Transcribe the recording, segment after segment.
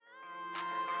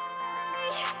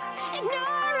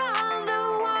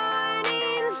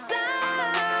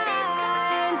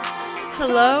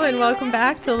Hello and welcome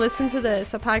back to Listen to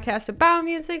This, a podcast about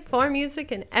music, for music,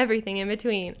 and everything in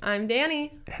between. I'm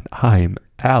Danny. And I'm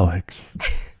Alex.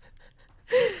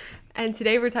 And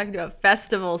today we're talking about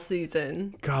festival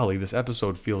season. Golly, this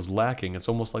episode feels lacking. It's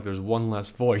almost like there's one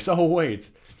less voice. Oh, wait.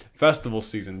 Festival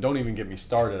season. Don't even get me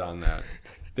started on that.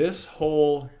 This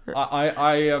whole...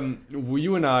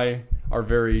 you and I are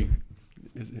very...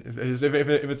 If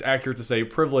it's accurate to say,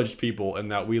 privileged people in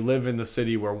that we live in the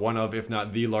city where one of, if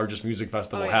not the largest music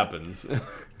festival happens.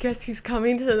 Guess who's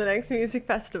coming to the next music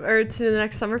festival, or to the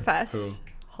next summer fest? Who?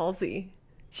 Halsey.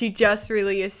 She just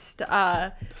released...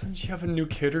 Doesn't she have a new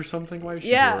kid or something? Why is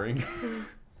she boring?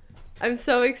 I'm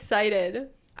so excited.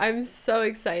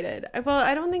 Well,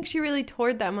 I don't think she really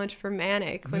toured that much for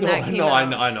Manic when that came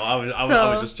out. I know.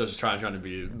 I was just trying to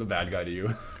be the bad guy to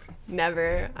you.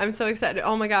 Never. I'm so excited.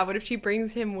 Oh my God, what if she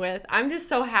brings him with? I'm just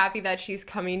so happy that she's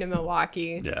coming to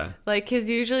Milwaukee. Yeah. Like, because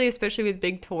usually, especially with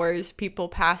big tours,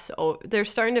 people they're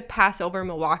starting to pass over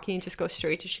Milwaukee and just go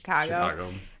straight to Chicago.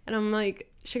 And I'm like,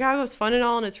 Chicago's fun and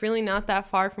all, and it's really not that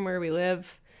far from where we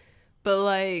live. But,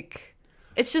 like,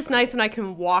 it's just nice when I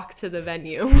can walk to the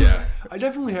venue. Yeah. I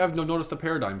definitely have noticed a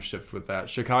paradigm shift with that.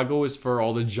 Chicago is for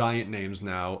all the giant names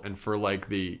now, and for, like,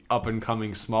 the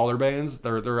up-and-coming smaller bands,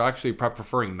 they're actually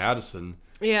preferring Madison.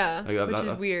 Yeah, like which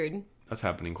is weird. That's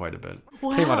happening quite a bit.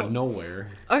 Wow. Came out of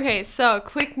nowhere. Okay, so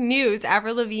quick news.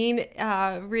 Avril Lavigne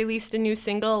released a new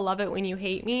single, Love It When You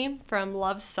Hate Me, from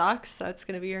Love Sucks. That's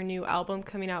going to be her new album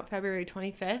coming out February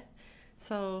 25th.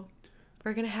 So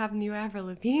we're going to have new Avril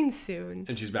Lavigne soon.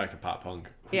 And she's back to pop punk.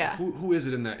 Yeah. Who is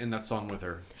it in that song with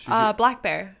her? Black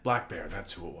Bear. Black Bear,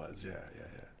 that's who it was. Yeah.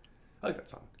 I like that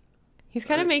song. He's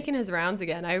kind of making his rounds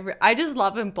again. I just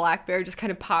love when Black Bear just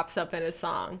kind of pops up in a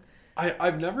song.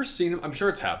 I've never seen him. I'm sure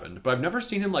it's happened, but I've never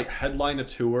seen him like headline a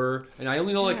tour. And I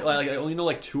only know I only know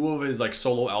like two of his like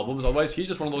solo albums. Otherwise, he's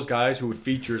just one of those guys who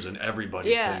features in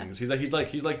everybody's things. He's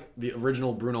like the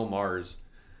original Bruno Mars.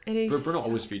 Bruno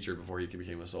always featured before he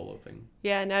became a solo thing.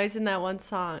 Yeah, now he's in that one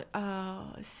song,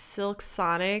 Silk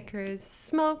Sonic, or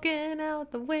Smoking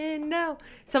Out the Window.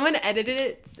 Someone edited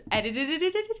it. I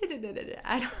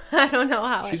don't know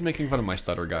how. She's making fun of my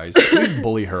stutter, guys. Please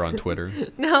bully her on Twitter.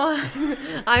 No,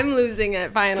 I'm losing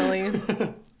it finally.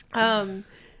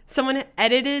 Someone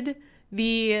edited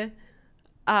the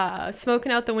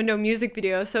Smoking Out the Window music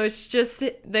video, so it's just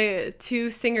the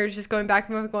two singers just going back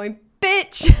and forth going,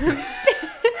 bitch.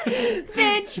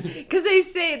 Bitch, because they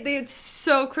say it's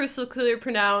so crystal clear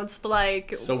pronounced,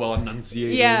 like so well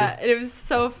enunciated. Yeah, it was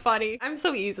so funny. I'm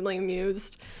so easily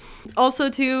amused. Also,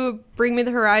 too, Bring Me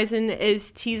the Horizon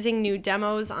is teasing new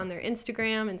demos on their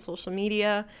Instagram and social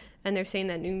media, and they're saying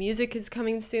that new music is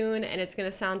coming soon, and it's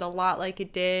gonna sound a lot like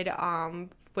it did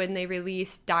when they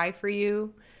released Die For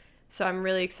You. So I'm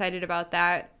really excited about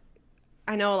that.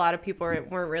 I know a lot of people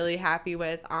weren't really happy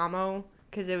with Amo,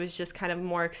 because it was just kind of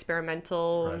more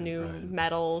experimental,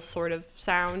 metal sort of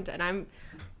sound. And I'm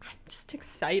just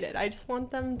excited. I just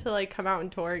want them to, like, come out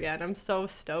and tour again. I'm so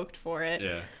stoked for it.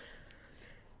 Yeah.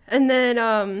 And then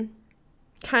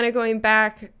kind of going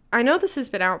back, I know this has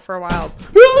been out for a while.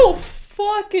 Oh,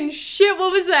 fucking shit.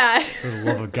 What was that? For the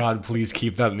love of God, please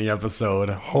keep that in the episode.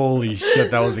 Holy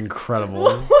shit, that was incredible.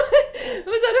 What?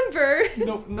 Was that a bird?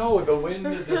 No, the wind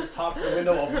just popped the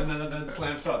window open and then it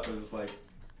slammed shut. So it was just like...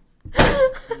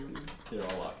 Here,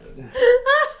 I'll lock it.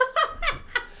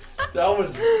 That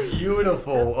was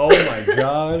beautiful. Oh my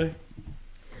God.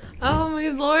 Oh my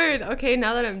Lord. Okay,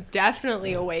 now that I'm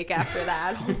definitely awake after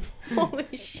that. Holy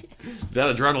shit.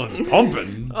 That adrenaline's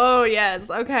pumping. Oh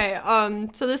yes. Okay.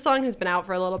 So this song has been out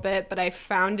for a little bit, but I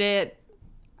found it.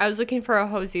 I was looking for a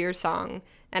Hozier song,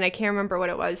 and I can't remember what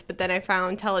it was, but then I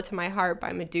found Tell It to My Heart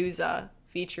by Medusa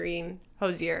featuring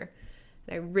Hozier.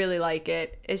 And I really like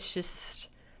it. It's just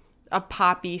a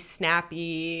poppy,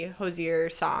 snappy Hozier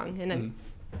song, and I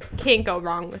can't go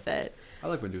wrong with it. I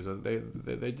like Medusa.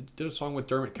 They did a song with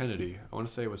Dermot Kennedy. I want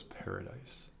to say it was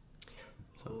Paradise.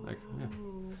 So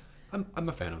I'm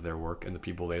a fan of their work and the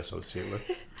people they associate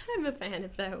with. I'm a fan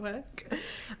of their work.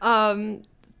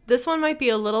 This one might be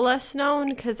a little less known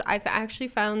because I've actually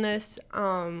found this.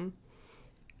 Part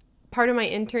of my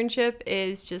internship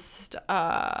is just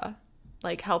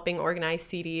like helping organize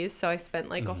CDs. So I spent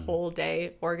like a whole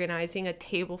day organizing a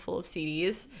table full of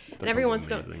CDs. And every once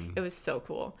in a while, it was so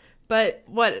cool. But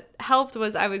what helped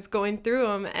was I was going through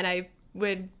them and I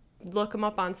would look them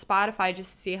up on Spotify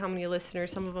just to see how many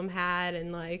listeners some of them had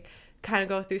and like kind of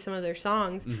go through some of their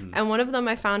songs. And one of them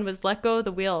I found was Let Go of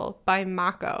the Wheel by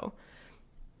Mako.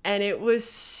 And it was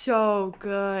so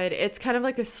good. It's kind of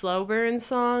like a slow burn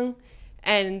song.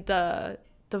 and the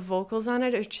vocals on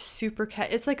it are just super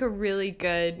it's like a really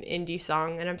good indie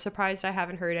song, and I'm surprised I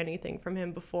haven't heard anything from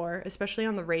him before, especially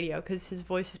on the radio, because his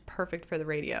voice is perfect for the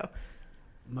radio.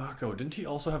 Mako, didn't he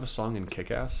also have a song in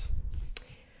Kick-Ass?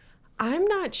 I'm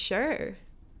not sure.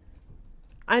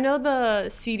 I know the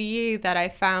CD that I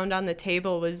found on the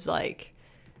table was like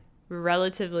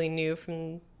relatively new,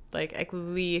 from like at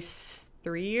least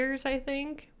 3 years, I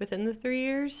think, within the 3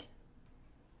 years.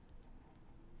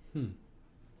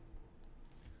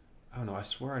 I don't know. I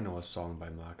swear I know a song by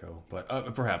Mako,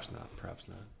 but perhaps not. Perhaps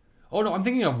not. Oh no, I'm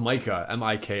thinking of Micah,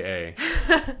 Mika.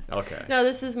 Okay. No,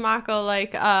 this is Mako,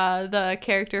 like the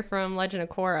character from Legend of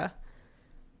Korra.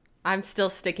 I'm still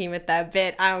sticking with that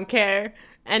bit. I don't care.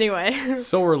 Anyway.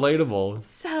 So relatable.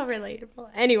 So relatable.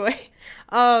 Anyway.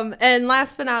 And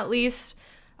last but not least,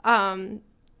 I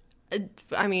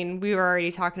mean, we were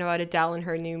already talking about Adele and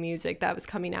her new music that was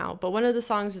coming out, but one of the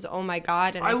songs was "Oh My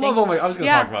God," and I love "Oh My." I was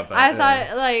gonna talk about that.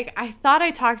 I thought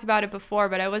I talked about it before,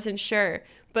 but I wasn't sure.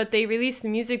 But they released a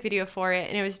music video for it,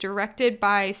 and it was directed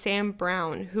by Sam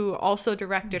Brown, who also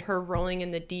directed her "Rolling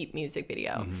in the Deep" music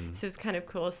video. Mm-hmm. So it's kind of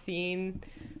cool seeing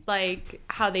like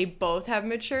how they both have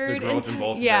matured, the growth in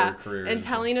both of their careers, and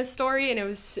telling a story, and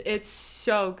it's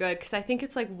so good because I think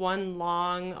it's like one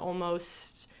long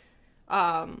almost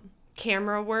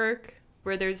camera work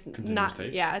where there's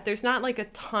there's not like a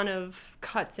ton of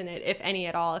cuts in it, if any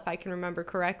at all, if I can remember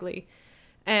correctly.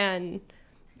 And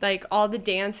like all the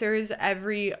dancers,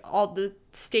 all the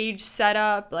stage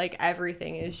setup, like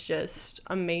everything is just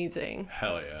amazing.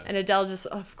 Hell yeah. And Adele just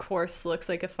of course looks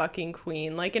like a fucking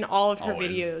queen, like in all of her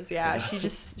videos. Yeah,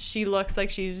 she looks like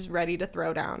she's ready to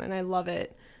throw down, and I love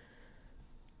it.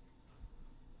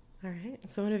 All right,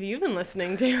 so what have you been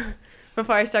listening to?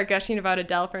 Before I start gushing about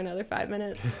Adele for another 5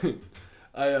 minutes.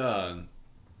 I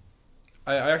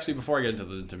actually, before I get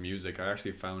into music, I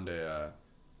actually found a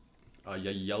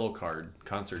Yellow Card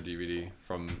concert DVD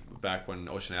from back when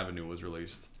Ocean Avenue was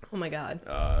released. Oh my God.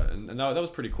 And that was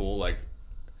pretty cool. Like,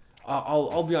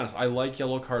 I'll be honest, I like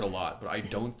Yellow Card a lot, but I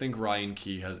don't think Ryan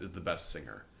Key is the best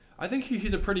singer. I think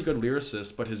he's a pretty good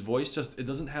lyricist, but his voice it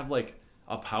doesn't have like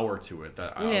a power to it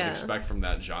that I would expect from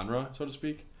that genre, so to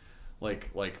speak.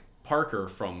 Like Parker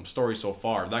from Story So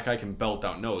Far, that guy can belt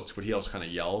out notes, but he also kind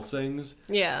of yells things.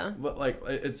 Yeah. But like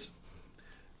it's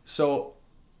so,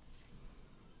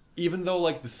 even though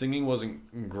like the singing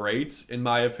wasn't great in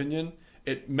my opinion,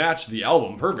 it matched the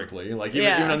album perfectly. Like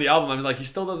even on the album, I was like, he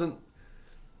still doesn't,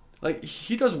 like,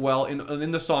 he does well in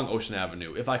the song Ocean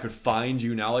Avenue. If I Could Find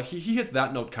You Now, like he hits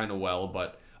that note kind of well,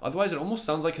 but otherwise, it almost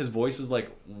sounds like his voice is like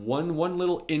one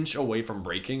little inch away from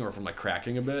breaking or from like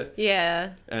cracking a bit.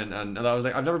 Yeah. And I was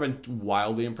like, I've never been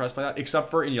wildly impressed by that,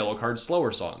 except for in Yellow Card's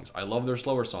slower songs. I love their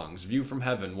slower songs. View from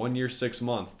Heaven, 1 Year, 6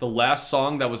 Months. The last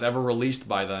song that was ever released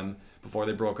by them before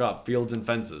they broke up, Fields and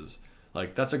Fences.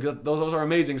 Like, those are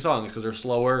amazing songs because they're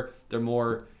slower. They're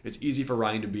more, it's easy for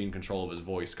Ryan to be in control of his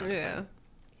voice kind of thing.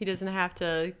 He doesn't have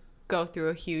to go through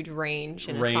a huge range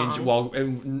in a song. Well,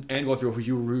 and go through a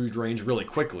huge range really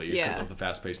quickly because of the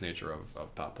fast-paced nature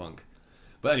of pop punk.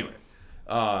 But anyway,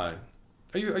 are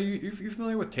you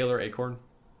familiar with Taylor Acorn?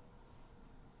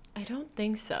 I don't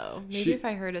think so. Maybe if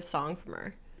I heard a song from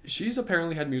her. She's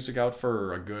apparently had music out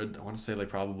for a good, I want to say like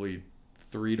probably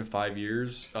 3 to 5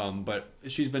 years. But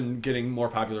she's been getting more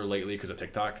popular lately because of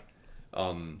TikTok.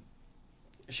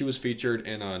 She was featured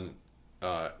in an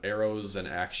Arrows in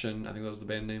Action, I think that was the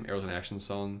band name. Arrows in Action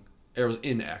song. Arrows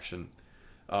in Action.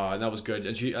 And that was good.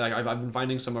 And I've been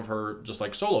finding some of her just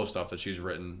like solo stuff that she's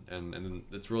written, and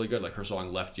it's really good. Like her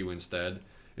song Left You Instead.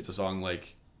 It's a song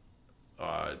like,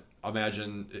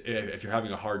 imagine if you're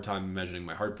having a hard time imagining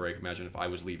my heartbreak, imagine if I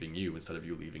was leaving you instead of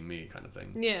you leaving me, kind of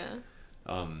thing. Yeah.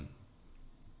 And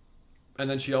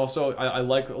then she also, I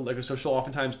like so she'll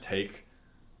oftentimes take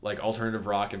like alternative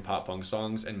rock and pop punk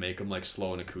songs and make them like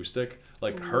slow and acoustic.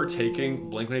 Like her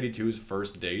taking Blink-182's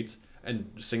First Date and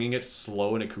singing it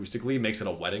slow and acoustically makes it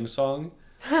a wedding song.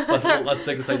 Let's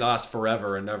make this like last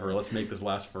forever and ever. Let's make this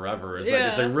last forever. It's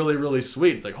like really, really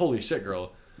sweet. It's like, holy shit,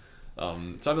 girl. So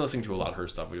I've been listening to a lot of her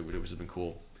stuff, which has been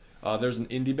cool. There's an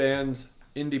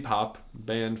indie pop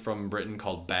band from Britain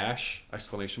called Bash!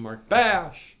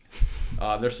 Bash!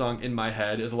 Their song In My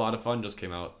Head is a lot of fun. Just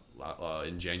came out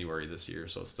in January this year,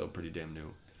 so it's still pretty damn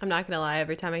new. I'm not gonna lie,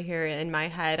 every time I hear it in my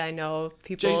head, I know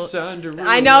people. Jason Derulo.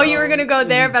 I know you were gonna go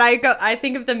there, but I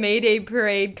think of the Mayday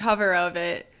Parade cover of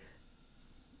it.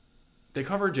 They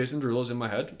covered Jason Derulo's In My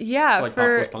Head? Yeah, Pop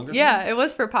Goes Punk or something? It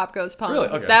was for Pop Goes Punk. Really?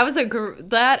 Okay.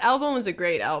 That album was a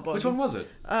great album. Which one was it?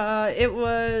 It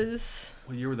was.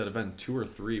 What year would that have been? 2 or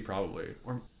 3 probably.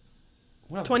 Or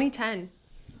what else? 2010.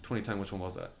 2010. Which one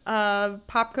was that?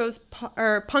 Punk Goes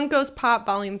Pop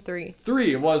Volume 3.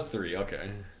 3. It was 3.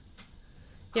 Okay.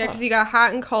 Yeah, because you got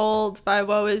Hot and Cold by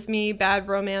Woe Is Me, Bad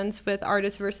Romance with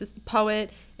Artist versus the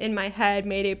Poet, In My Head,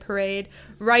 Mayday Parade.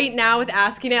 Right Now with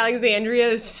Asking Alexandria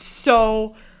is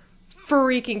so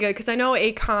freaking good, because I know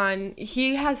Akon,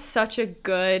 he has such a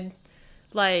good,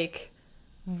 like,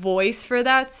 voice for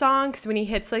that song, because when he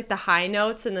hits, like, the high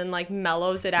notes and then, like,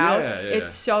 mellows it out,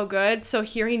 it's so good. So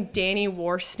hearing Danny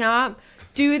Warsnop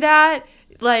do that,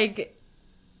 like...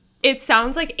 It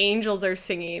sounds like angels are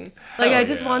singing. Like, I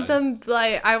just want them,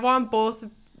 like, I want both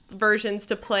versions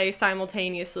to play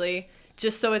simultaneously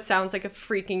just so it sounds like a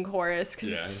freaking chorus,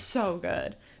 because it's so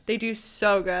good. They do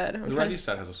so good. The Ready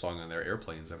Set has a song on there,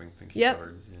 Airplanes, I think he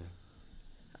covered.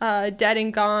 Yeah. Dead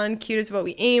and Gone, Cute Is What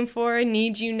We Aim For,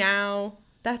 Need You Now.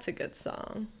 That's a good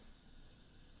song.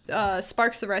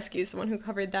 Sparks the Rescue is the one who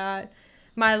covered that.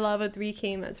 My Love with We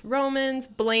Came as Romans.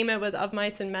 Blame It with Of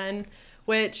Mice and Men,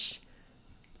 which...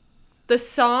 The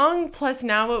song plus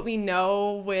Now What We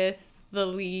Know with the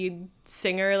lead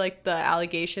singer, like the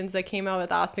allegations that came out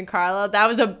with Austin Carlisle, that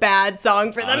was a bad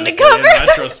song for them to cover. In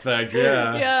retrospect,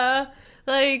 yeah. Yeah.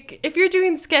 Like, if you're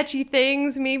doing sketchy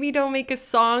things, maybe don't make a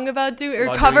song about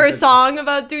cover a song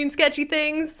about doing sketchy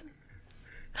things.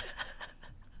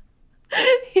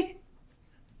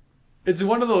 It's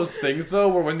one of those things, though,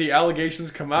 where when the allegations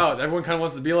come out, everyone kind of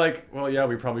wants to be like, well, yeah,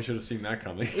 we probably should have seen that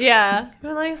coming. Yeah.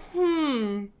 We're like,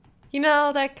 you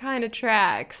know, that kind of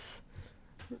tracks.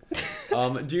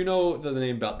 Do you know the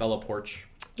name Bella Porch?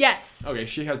 Yes. Okay,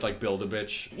 she has, like, Build a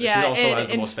Bitch. Yeah, she also has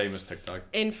the most famous TikTok.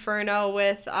 Inferno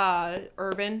with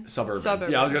Urban.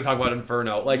 Suburban. Yeah, I was going to talk about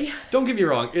Inferno. Like, don't get me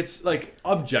wrong. It's, like,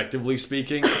 objectively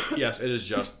speaking, yes, it is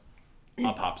just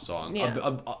a pop song.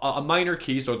 Yeah. A minor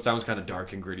key, so it sounds kind of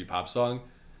dark and gritty pop song.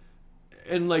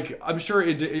 And, like, I'm sure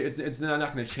it's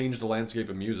not going to change the landscape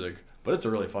of music. But it's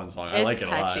a really fun song. I like it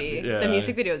catchy. A lot. Yeah. The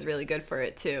music video is really good for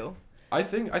it too. I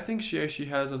think she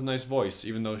has a nice voice,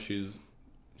 even though she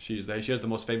has the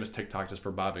most famous TikTok just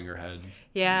for bobbing her head.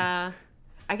 Yeah,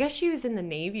 I guess she was in the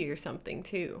Navy or something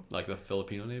too. Like the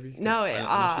Filipino Navy? No,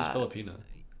 she's Filipina.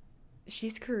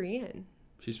 She's Korean.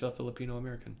 She's Filipino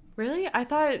American. Really? I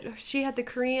thought she had the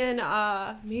Korean.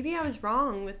 Maybe I was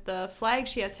wrong with the flag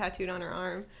she has tattooed on her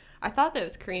arm. I thought that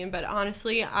was Korean, but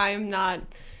honestly, I'm not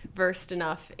versed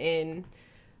enough in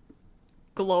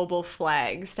global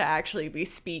flags to actually be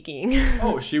speaking.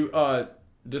 Oh,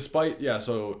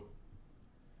 so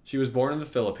she was born in the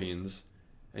Philippines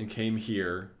and came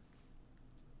here.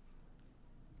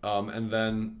 And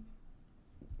then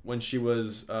when she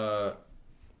was, how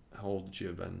old did she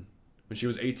have been? When she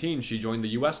was 18, she joined the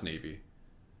U.S. Navy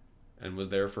and was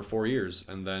there for 4 years.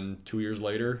 And then 2 years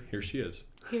later, here she is.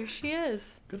 Here she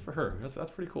is. Good for her.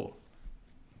 That's pretty cool.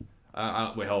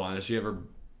 Wait, hold on. Has she ever...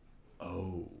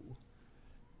 Oh.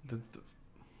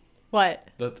 What?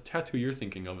 The tattoo you're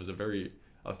thinking of is a very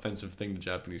offensive thing to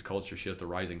Japanese culture. She has the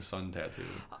rising sun tattoo.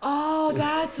 Oh,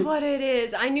 that's what it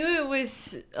is. I knew it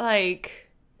was, like,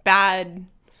 bad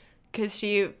because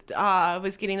she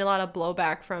was getting a lot of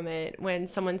blowback from it when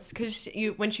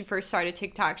when she first started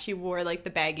TikTok, she wore, like, the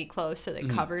baggy clothes so they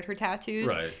covered her tattoos.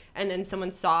 Right. And then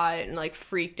someone saw it and, like,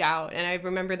 freaked out. And I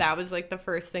remember that was, like, the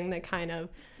first thing that kind of...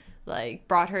 like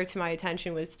brought her to my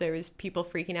attention was there was people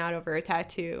freaking out over a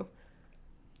tattoo.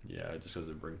 Yeah, just because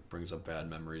it brings up bad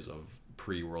memories of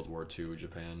pre-World War II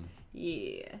Japan.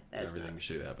 Yeah, that's everything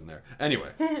shit that happened there.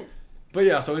 Anyway, but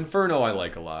yeah, so Inferno I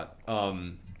like a lot.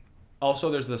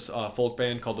 Also, there's this folk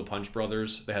band called the Punch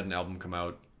Brothers. They had an album come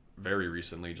out very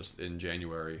recently, just in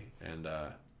January, and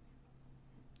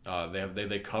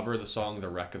they cover the song "The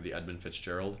Wreck of the Edmund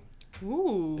Fitzgerald."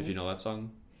 Ooh, if you know that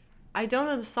song. I don't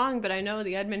know the song, but I know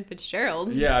the Edmund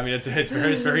Fitzgerald. Yeah, I mean it's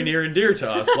very near and dear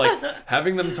to us. Like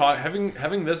having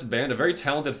this band, a very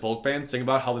talented folk band, sing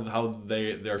about how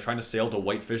they're trying to sail to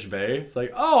Whitefish Bay. It's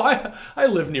like, oh, I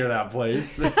live near that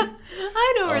place.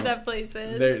 I know where that place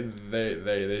is.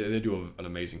 They do an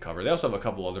amazing cover. They also have a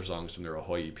couple other songs from their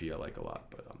Ahoy EP I like a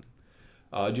lot. But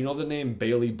do you know the name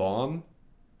Bailey Baum?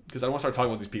 Because I don't want to start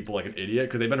talking about these people like an idiot,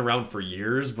 because they've been around for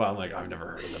years, but I'm like, I've never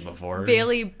heard of them before.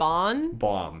 Bailey Baum?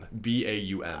 Baum.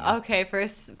 B-A-U-M. Okay, for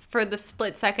the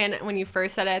split second when you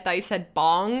first said it, I thought you said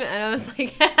bong, and I was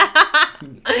like,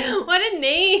 what a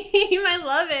name! I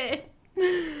love it.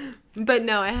 But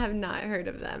no, I have not heard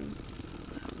of them.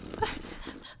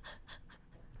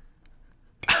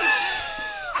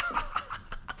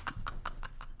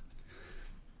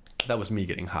 That was me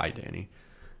getting high, Danny.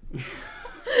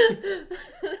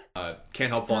 Can't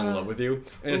Help Falling in Love with You,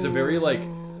 and it's a very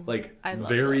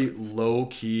very low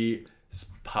key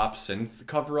pop synth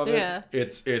cover of it. Yeah.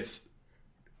 It's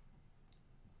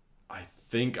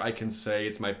think I can say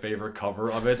it's my favorite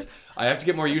cover of it. I have to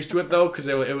get more used to it though, because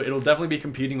it'll definitely be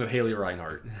competing with Haley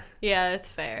Reinhart. Yeah,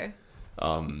 it's fair.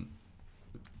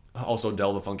 Also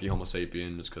Del the Funky Homo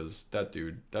Sapien, just because that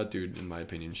dude, in my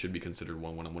opinion, should be considered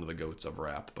one of the goats of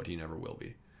rap, but he never will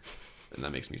be, and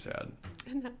that makes me sad.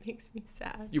 And that makes me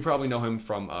sad. You probably know him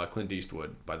from Clint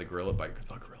Eastwood by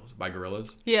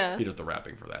Gorillaz. Yeah. He does the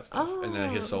rapping for that stuff, and then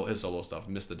his solo stuff,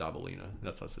 Mr. Dabalina.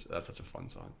 That's such a fun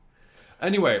song.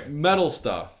 Anyway, metal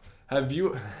stuff. Have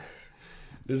you?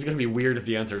 This is gonna be weird if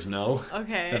the answer is no.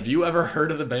 Okay. Have you ever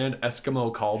heard of the band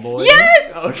Eskimo Callboy?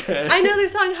 Yes. Okay. I know their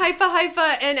song "Hypa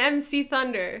Hypa" and MC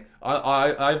Thunder.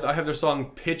 I have their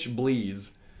song Pitch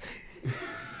Bleeze.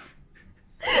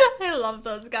 I love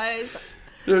those guys.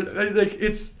 Like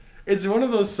it's one of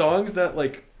those songs that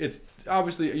like it's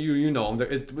obviously you know them.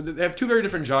 They have two very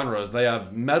different genres. They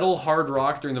have metal hard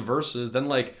rock during the verses, then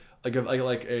like an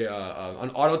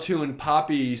auto-tune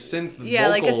poppy synth vocal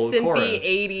like a synthy chorus.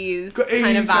 80s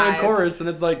kind of vibe. chorus, and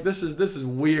it's like this is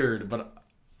weird, but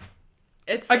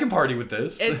I can party with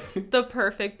this. It's the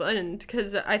perfect blend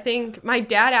because I think my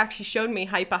dad actually showed me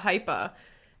Hypa Hypa.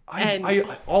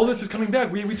 I all this is coming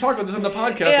back. We talked about this on the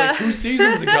podcast like 2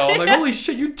 seasons ago. I'm like, holy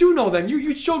shit, you do know them.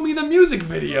 You showed me the music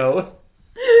video.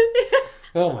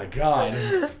 Oh my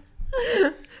god.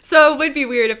 So it would be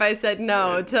weird if I said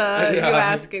no to you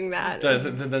asking that.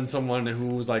 Then someone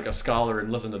who's like a scholar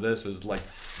and listen to this is like,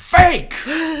 fake!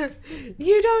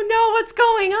 You don't know what's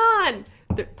going on!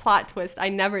 The plot twist, I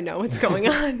never know what's going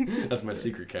on. That's my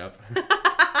secret cap.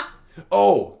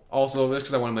 Oh, also, just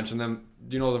because I want to mention them,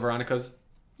 do you know the Veronicas?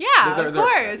 Yeah, of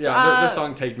course. Yeah, their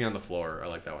song Take Me on the Floor. I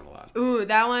like that one a lot. Ooh,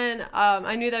 that one,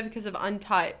 I knew that because of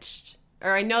Untouched.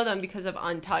 Or I know them because of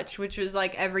Untouched, which was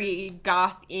like every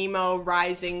goth emo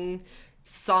rising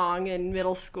song in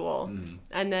middle school. Mm.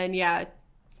 And then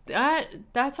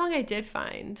that song I did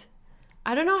find.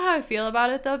 I don't know how I feel about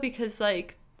it though, because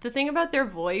like the thing about their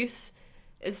voice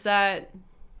is that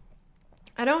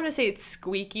I don't want to say it's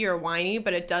squeaky or whiny,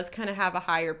 but it does kind of have a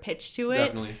higher pitch to it.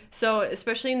 Definitely. So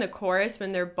especially in the chorus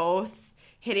when they're both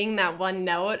hitting that one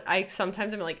note,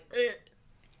 sometimes I'm like, ugh.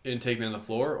 In Take Me on the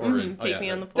Floor? Or Take Me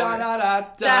on the Floor. Da da da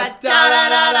da da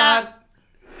da da.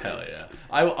 Hell yeah.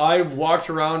 I've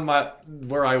walked around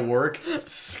where I work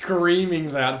screaming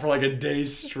that for like a day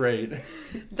straight.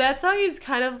 That song is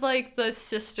kind of like the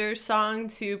sister song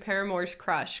to Paramore's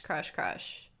Crush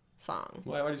song.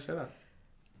 Why do you say that?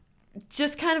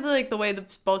 Just kind of like the way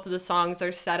both of the songs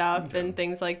are set up and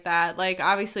things like that. Like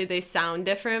obviously they sound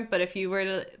different, but if you were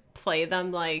to play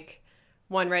them like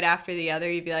one right after the other,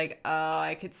 you'd be like, oh,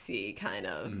 I could see kind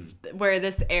of where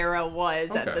this era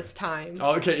was at this time.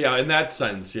 Oh, okay, yeah, in that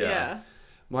sense, yeah.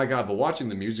 My God, but watching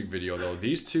the music video though,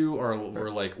 these two were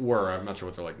I'm not sure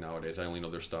what they're like nowadays. I only know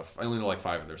their stuff. I only know like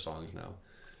 5 of their songs now.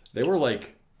 They were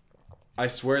like, I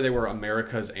swear they were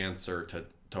America's answer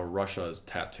to Russia's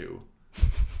Tattoo.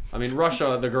 I mean,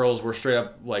 Russia, the girls were straight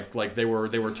up like they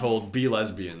were told, be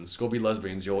lesbians, go be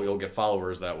lesbians, you'll get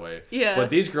followers that way. Yeah. But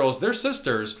these girls, they're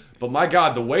sisters. But my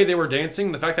God, the way they were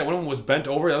dancing, the fact that one of them was bent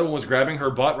over, the other one was grabbing her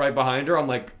butt right behind her, I'm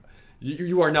like,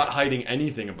 you are not hiding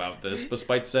anything about this,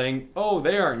 despite saying, oh,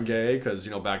 they aren't gay, because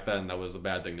back then that was a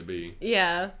bad thing to be.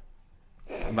 Yeah.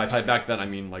 And by back then, I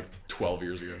mean like 12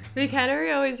 years ago. They kind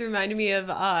of always reminded me of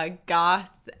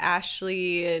Goth,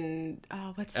 Ashley, and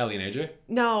what's Ellie and AJ?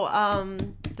 No,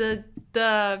 the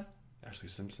Ashley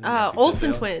Simpson,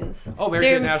 Olsen twins. Oh, Mary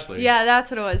Kate and Ashley. Yeah,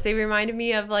 that's what it was. They reminded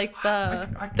me of like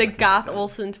the Goth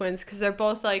Olsen twins because they're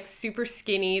both like super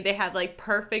skinny. They have like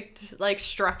perfect like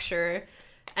structure,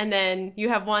 and then you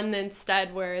have one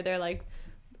instead where they're like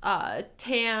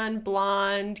tan,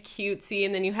 blonde, cutesy,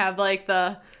 and then you have like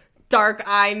the dark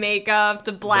eye makeup,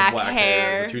 the black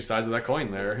hair. The two sides of that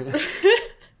coin there.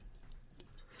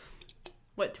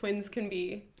 What twins can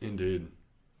be. Indeed.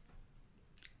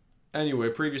 Anyway,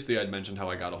 previously I'd mentioned how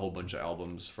I got a whole bunch of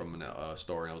albums from a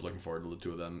store and I was looking forward to the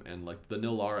 2 of them. And like the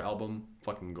Nil Lara album,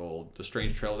 fucking gold. The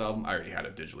Strange Trails album, I already had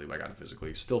it digitally, but I got it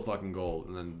physically. Still fucking gold.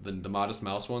 And then the Modest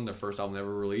Mouse one, their first album they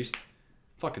ever released,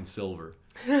 fucking silver.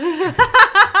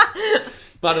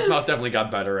 Modest Mouse definitely got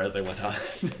better as they went on.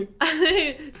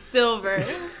 Silver.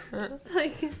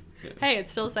 Hey,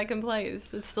 it's still second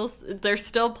place. They're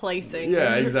still placing.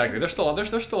 Yeah, exactly. They're still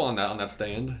on that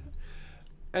stand.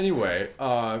 Anyway,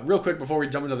 real quick before we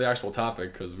jump into the actual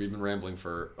topic, because we've been rambling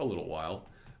for a little while.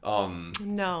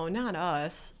 No, not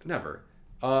us. Never.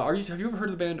 Have you ever heard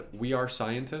of the band We Are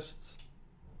Scientists?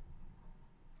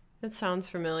 That sounds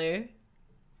familiar.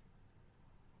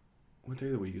 What day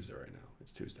of the week is it right now?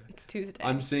 It's Tuesday. It's Tuesday.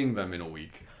 I'm seeing them in a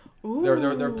week. Ooh.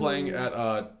 They're playing at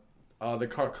The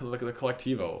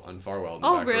Collectivo on Farwell. In the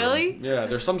Oh, back room. really? Yeah,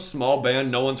 there's some small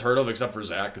band no one's heard of except for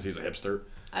Zach because he's a hipster.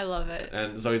 I love it.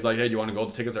 And so he's like, hey, do you want to go?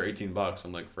 The tickets are $18.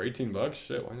 I'm like, for $18?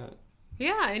 Shit, why not?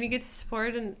 Yeah, and you get to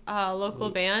support a local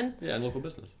band. Yeah, and local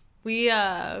business. We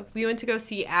went to go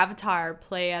see Avatar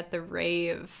play at the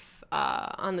Rave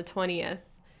on the 20th,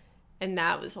 and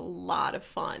that was a lot of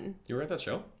fun. You were at that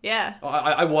show? Yeah. Oh,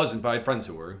 I wasn't, but I had friends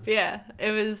who were. Yeah,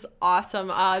 it was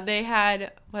awesome. They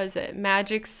had,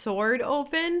 Magic Sword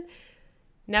open.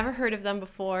 Never heard of them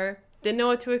before. Didn't know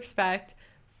what to expect.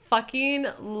 Fucking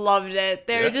loved it.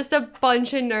 They're just a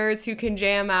bunch of nerds who can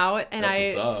jam out, and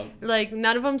That's what's up. like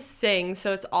none of them sing,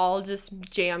 so it's all just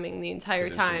jamming the entire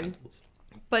time.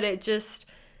 But it just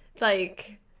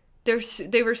like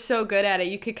they were so good at it.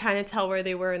 You could kind of tell where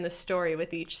they were in the story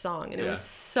with each song, and it was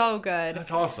so good.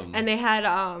 That's awesome. And they had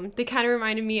they kind of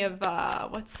reminded me of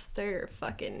what's their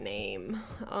fucking name?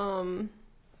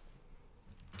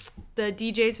 The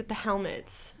DJs with the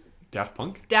helmets. Daft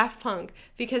Punk,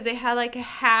 because they had like a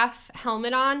half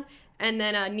helmet on and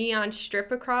then a neon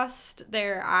strip across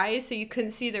their eyes, so you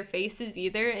couldn't see their faces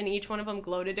either, and each one of them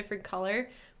glowed a different color,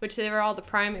 which they were all the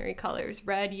primary colors: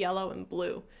 red, yellow, and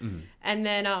blue. And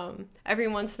then every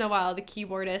once in a while the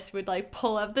keyboardist would like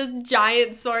pull up this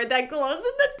giant sword that glows in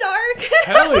the dark.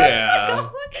 Hell yeah.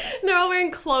 Like, and they're all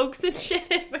wearing cloaks and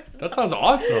shit. That sounds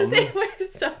awesome. They were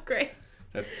so great.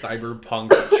 That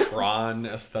cyberpunk Tron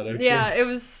aesthetic. Yeah, it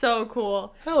was so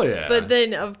cool. Hell yeah. But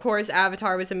then, of course,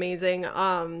 Avatar was amazing.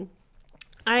 I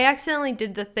accidentally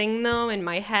did the thing, though, in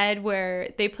my head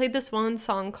where they played this one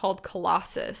song called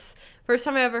Colossus. First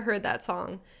time I ever heard that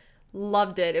song.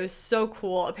 Loved it. It was so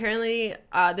cool. Apparently,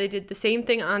 they did the same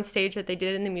thing on stage that they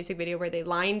did in the music video, where they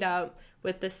lined up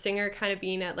with the singer kind of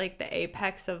being at like the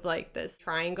apex of like this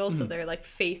triangle, so they're like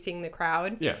facing the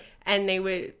crowd. Yeah. And they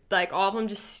would like all of them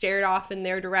just stared off in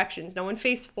their directions. No one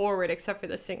faced forward except for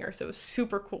the singer, so it was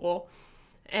super cool.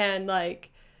 And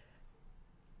like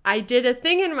I did a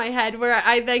thing in my head where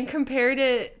I then compared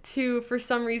it to, for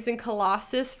some reason,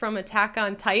 Colossus from Attack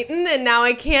on Titan, and now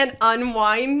I can't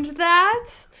unwind that.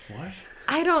 What?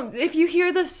 If you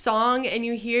hear the song and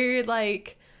you hear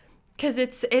like, because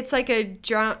it's like a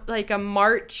drum, like a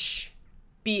march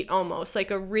beat almost,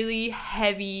 like a really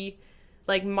heavy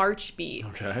like march beat.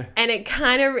 Okay. And it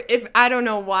kind of, I don't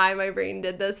know why my brain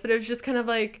did this, but it was just kind of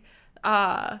like,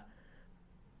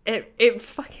 it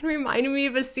fucking reminded me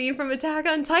of a scene from Attack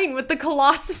on Titan with the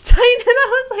Colossus Titan, and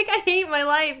I was like, I hate my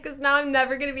life, because now I'm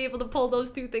never going to be able to pull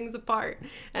those two things apart,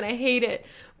 and I hate it.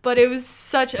 But it was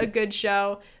such a good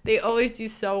show. They always do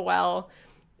so well.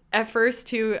 At first,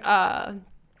 too,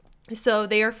 so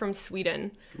they are from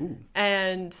Sweden. Ooh.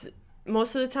 And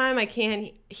most of the time I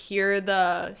can't hear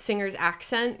the singer's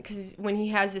accent, because when he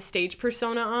has his stage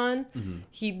persona on,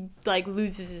 he like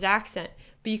loses his accent.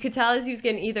 But you could tell as he was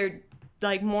getting either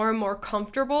like more and more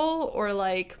comfortable or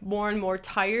like more and more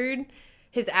tired,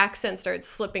 his accent started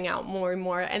slipping out more and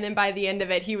more. And then by the end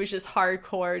of it, he was just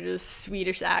hardcore, just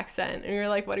Swedish accent. And you're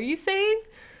like, what are you saying?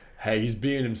 Hey, he's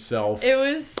being himself. It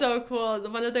was so cool.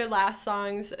 One of their last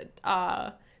songs,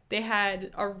 they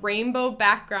had a rainbow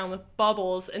background with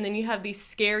bubbles, and then you have these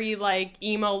scary, like,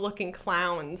 emo-looking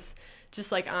clowns just,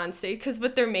 like, on stage. Because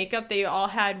with their makeup, they all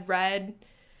had red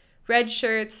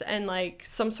shirts and, like,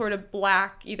 some sort of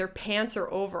black either pants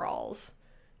or overalls.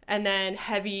 And then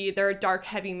they're dark,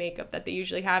 heavy makeup that they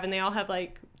usually have. And they all have,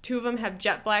 like, two of them have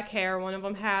jet black hair. One of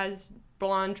them has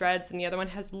blonde dreads, and the other one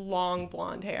has long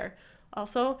blonde hair.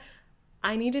 Also,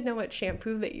 I need to know what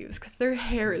shampoo they use, because their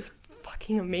hair is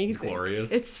fucking amazing. It's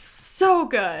glorious. It's so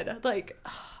good. Like, I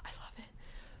love it.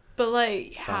 But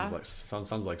like, yeah.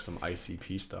 Sounds like some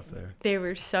ICP stuff there. They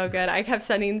were so good. I kept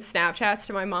sending Snapchats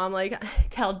to my mom, like,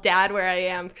 tell Dad where I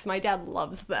am, because my dad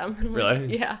loves them. Really?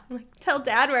 Like, yeah. I'm like, tell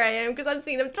Dad where I am, because I've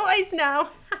seen him twice now.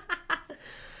 But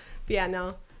yeah,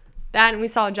 no. That, and we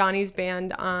saw Johnny's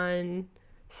band on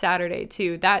Saturday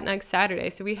too, that next Saturday.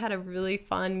 So we had a really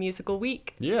fun musical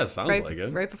week. Yeah, sounds like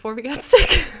it. Right before we got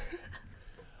sick.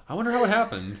 I wonder how it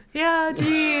happened. Yeah,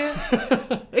 gee.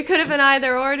 It could have been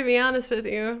either or, to be honest with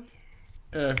you.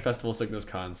 Festival sickness,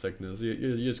 con sickness.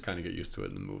 You just kind of get used to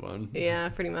it and move on. Yeah,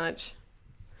 pretty much.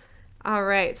 All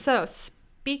right. So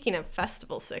speaking of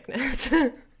festival sickness,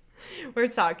 we're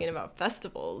talking about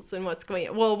festivals and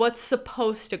what's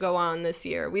supposed to go on this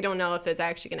year. We don't know if it's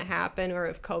actually going to happen or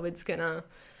if COVID's going to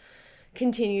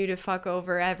continue to fuck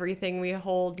over everything we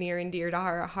hold near and dear to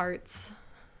our hearts.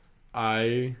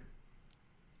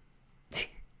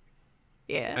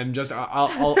 Yeah. I'm just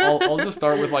I'll just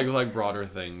start with like broader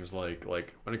things like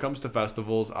when it comes to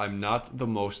festivals, I'm not the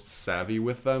most savvy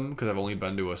with them because I've only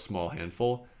been to a small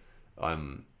handful.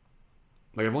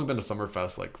 Like I've only been to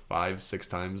Summerfest like 5-6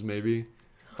 times maybe,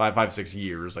 5-6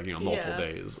 years, like multiple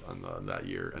days on that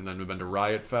year, and then we've been to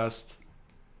Riot Fest.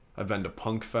 I've been to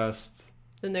Punk Fest.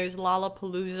 Then there's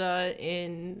Lollapalooza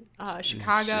in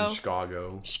Chicago.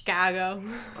 Chicago.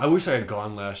 I wish I had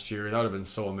gone last year. That would have been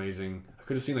so amazing. I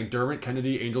could have seen like Dermot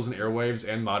Kennedy, Angels and Airwaves,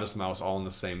 and Modest Mouse all in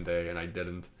the same day, and I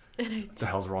didn't. What the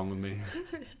hell's wrong with me?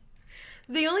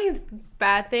 The only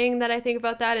bad thing that I think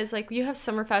about that is like you have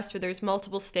Summerfest where there's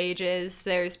multiple stages,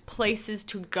 there's places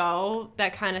to go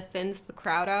that kind of thins the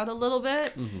crowd out a little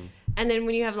bit. Mm-hmm. And then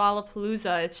when you have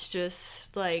Lollapalooza, it's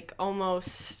just like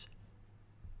almost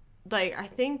like I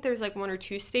think there's like 1 or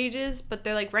 2 stages, but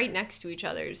they're like right next to each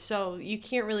other. So you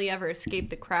can't really ever escape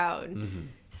the crowd. Mm-hmm.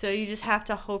 So you just have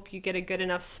to hope you get a good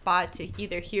enough spot to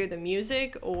either hear the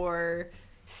music or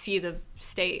see the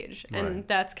stage. And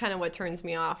that's kind of what turns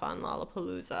me off on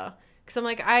Lollapalooza. Because I'm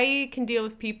like, I can deal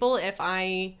with people if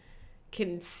I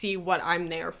can see what I'm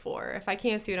there for. If I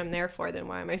can't see what I'm there for, then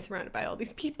why am I surrounded by all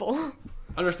these people?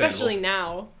 Understandable. Especially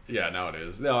now. Yeah, now it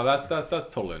is. No, that's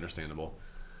totally understandable.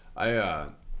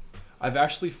 I've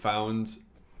actually found,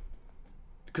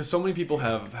 because so many people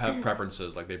have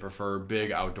preferences, like they prefer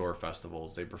big outdoor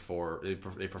festivals. They prefer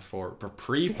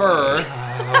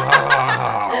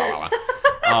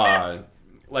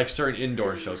like certain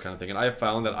indoor shows kind of thing. And I have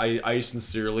found that I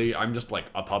sincerely, I'm just like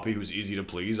a puppy who's easy to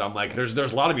please. I'm like, there's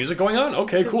a lot of music going on.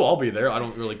 Okay, cool, I'll be there. I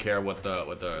don't really care what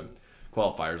the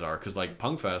qualifiers are, because like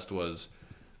Punk Fest was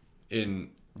in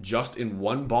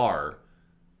one bar.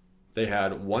 They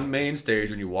had one main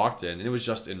stage when you walked in, and it was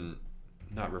just in,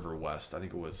 not River West, I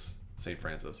think it was St.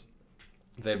 Francis.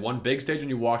 They had one big stage when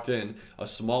you walked in, a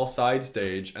small side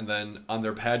stage, and then on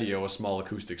their patio, a small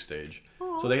acoustic stage.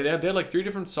 Aww. So they had like 3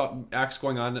 different acts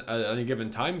going on at any given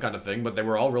time kind of thing, but they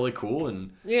were all really cool.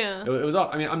 And yeah, it was,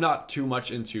 I mean, I'm not too much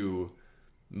into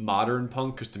modern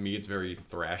punk, because to me it's very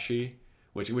thrashy.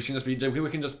 Which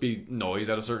can just be noise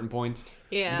at a certain point.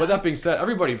 Yeah. But that being said,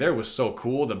 everybody there was so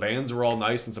cool. The bands were all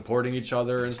nice and supporting each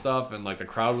other and stuff, and like the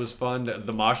crowd was fun.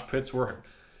 The mosh pits were,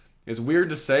 it's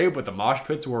weird to say, but the mosh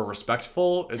pits were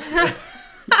respectful.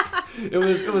 It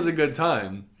was a good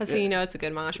time. That's how you know it's a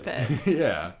good mosh pit.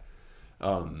 Yeah.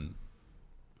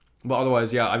 But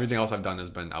otherwise, yeah, everything else I've done has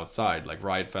been outside. Like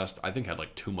Riot Fest, I think had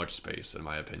like too much space in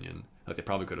my opinion. Like they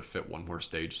probably could have fit one more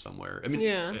stage somewhere. I mean,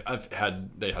 yeah.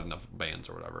 They had enough bands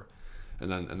or whatever.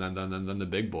 And then the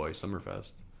big boy,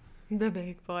 Summerfest. The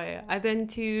big boy. I've been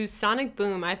to Sonic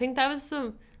Boom. I think that was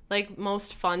the like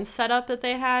most fun setup that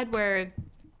they had, where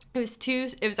it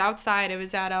was outside. It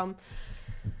was at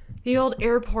the old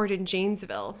airport in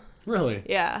Janesville. Really?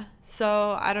 Yeah.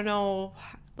 So I don't know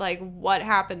like what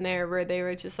happened there, where they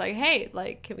were just like, hey,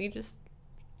 like, can we just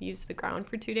use the ground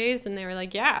for 2 days? And they were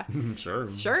like, yeah.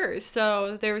 Sure.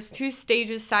 So there was 2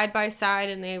 stages side by side,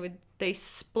 and they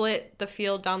split the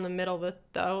field down the middle with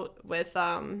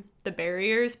the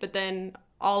barriers, but then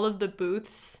all of the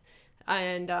booths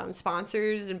and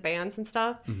sponsors and bands and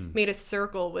stuff made a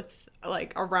circle with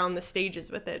like around the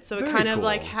stages with it. So it kind of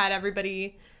like had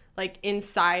everybody like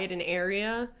inside an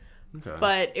area. Okay.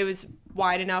 But it was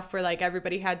wide enough where like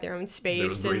everybody had their own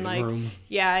space, and like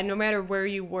yeah, and no matter where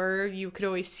you were, you could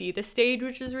always see the stage,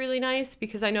 which was really nice,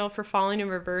 because I know for Falling in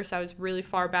Reverse I was really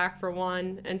far back for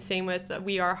one, and same with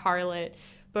We Are Harlot.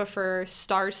 But for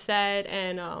Starset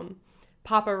and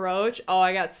Papa Roach,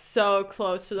 I got so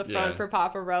close to the front for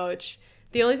Papa Roach.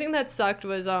 The only thing that sucked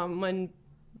was when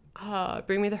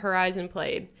Bring Me the Horizon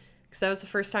played, because that was the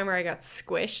first time where I got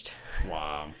squished.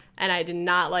 Wow. And I did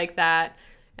not like that.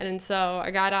 And so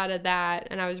I got out of that,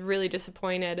 and I was really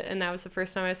disappointed. And that was the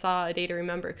first time I saw A Day to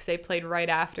Remember, because they played right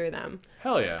after them.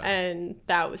 Hell yeah. And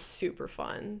that was super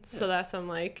fun. Yeah. So that's, I'm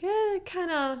like, it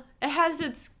has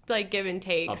its like give and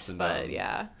takes. Ups and downs.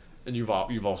 Yeah. And you've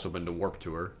also been to Warped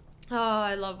Tour. Oh,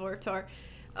 I love Warped Tour.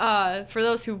 For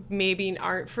those who maybe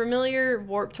aren't familiar,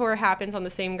 Warped Tour happens on the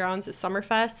same grounds as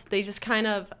Summerfest. They just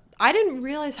I didn't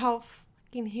realize how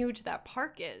fucking huge that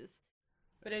park is.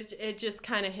 But it just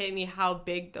kind of hit me how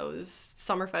big those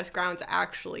Summerfest grounds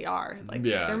actually are. Like,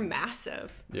 they're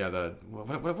massive. Yeah,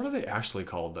 what are they actually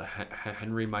called? The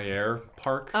Henry Mayer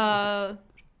Park?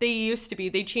 They used to be.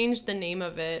 They changed the name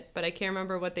of it, but I can't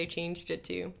remember what they changed it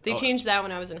to. They changed that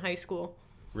when I was in high school.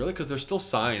 Really? Because there's still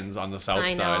signs on the south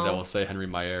side that will say Henry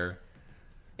Mayer.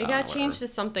 It got changed to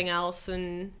something else,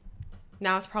 and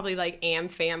now it's probably like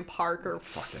AmFam Park or...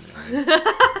 Fucking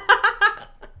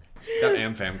That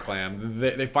AmFam clam.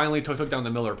 They finally took down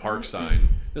the Miller Park sign.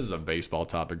 This is a baseball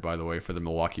topic, by the way, for the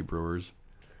Milwaukee Brewers.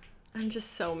 I'm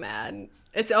just so mad.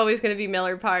 It's always going to be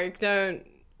Miller Park.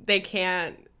 They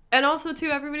can't. And also, too,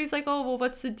 everybody's like, oh, well,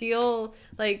 what's the deal?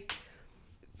 Like,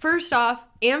 First off,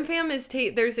 AmFam is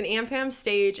there's an AmFam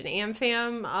stage, an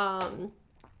AmFam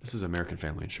This is American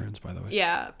Family Insurance, by the way.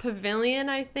 yeah, pavilion,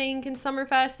 I think, in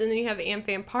Summerfest, and then you have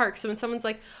AmFam Park. So when someone's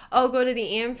like, "Oh, go to the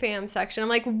AmFam section," I'm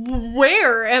like,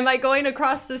 "Where am I going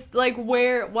across this? Like,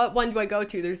 where? What one do I go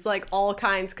to?" There's like all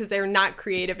kinds because they're not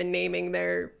creative in naming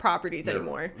their properties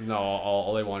anymore. No,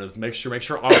 all they want is make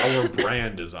sure our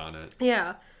brand is on it.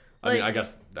 Yeah. I mean, I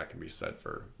guess that can be said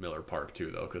for Miller Park too,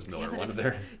 though, because Miller wanted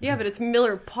there. Yeah, but it's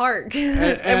Miller Park,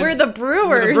 and we're the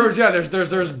Brewers. The Brewers, yeah.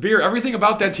 There's beer. Everything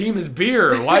about that team is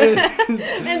beer. Why?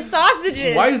 And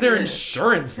sausages. Why is there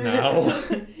insurance now?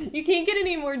 You can't get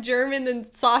any more German than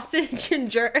sausage and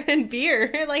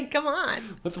beer. Like, come on.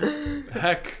 What the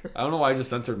heck? I don't know why I just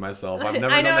censored myself. I've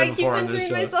never I know, done that before I on keep this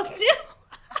show. censoring myself too.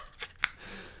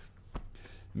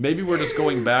 Maybe we're just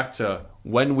going back to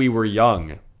when we were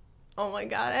young. Oh my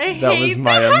god, I hate That was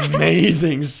my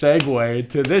amazing segue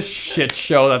to this shit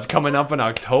show that's coming up in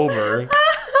October.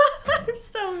 I'm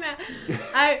so mad.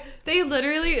 They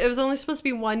literally, it was only supposed to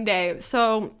be one day.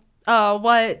 So,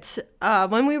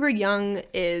 when we were young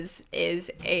it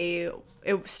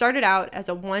started out as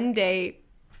a 1 day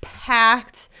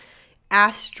packed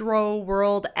Astro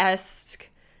World-esque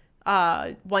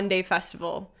 1 day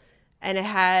festival. And it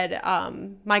had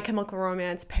My Chemical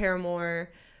Romance,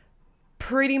 Paramore,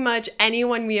 pretty much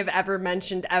anyone we have ever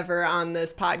mentioned ever on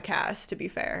this podcast, to be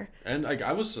fair. And like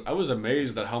I was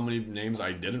amazed at how many names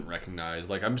I didn't recognize.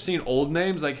 Like I'm seeing old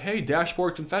names like, hey,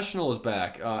 Dashboard Confessional is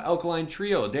back, Alkaline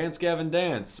Trio, Dance Gavin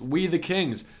Dance, We the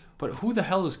Kings. But who the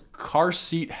hell is Car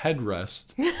Seat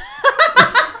Headrest? And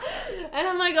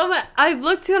I'm like, oh my, I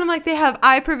looked to it, I'm like, they have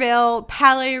I Prevail,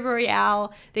 Palais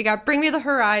Royale, they got Bring Me the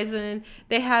Horizon,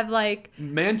 they have like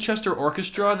Manchester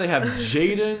Orchestra, they have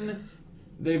Jaden.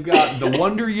 They've got the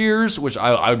Wonder Years, which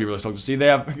I would be really stoked to see. They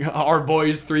have Our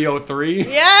Boys 303.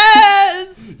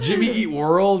 Yes! Jimmy Eat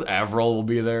World. Avril will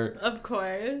be there. Of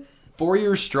course. 4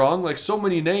 Years Strong. Like, so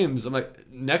many names. I'm like,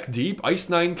 Neck Deep, Ice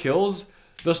Nine Kills.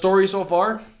 The story so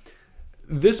far.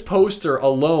 This poster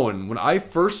alone, when I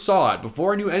first saw it,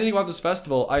 before I knew anything about this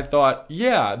festival, I thought,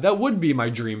 yeah, that would be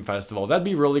my dream festival. That'd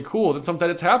be really cool. Then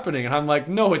sometimes it's happening. And I'm like,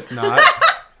 no, it's not.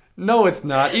 No, it's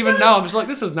not. Even now, I'm just like,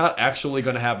 this is not actually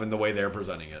going to happen the way they're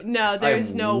presenting it. No,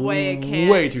 there's no way it can.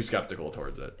 Way too skeptical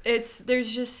towards it.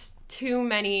 There's just too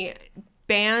many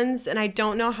bands, and I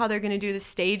don't know how they're going to do the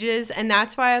stages, and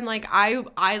that's why I'm like, I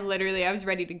literally, I was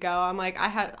ready to go. I'm like,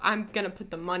 I'm going to put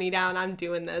the money down. I'm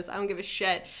doing this. I don't give a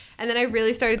shit. And then I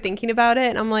really started thinking about it,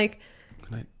 and I'm like,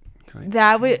 can I?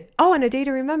 that would, and A Day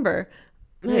to Remember.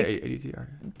 Like, yeah, ADTR.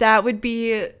 That would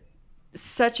be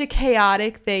such a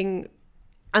chaotic thing.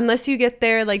 Unless you get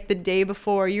there like the day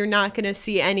before, you're not going to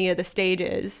see any of the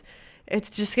stages. It's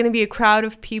just going to be a crowd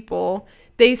of people.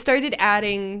 They started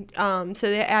adding, so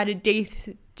they added day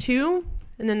 2,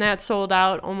 and then that sold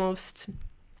out almost,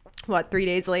 3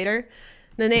 days later.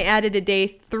 Then they added a day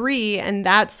 3, and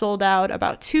that sold out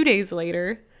about 2 days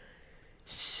later.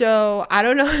 So I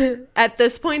don't know. At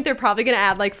this point, they're probably going to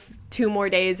add like 2 more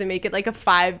days and make it like a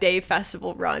 5-day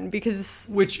festival run, because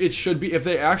which it should be. If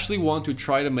they actually want to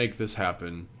try to make this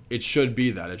happen, it should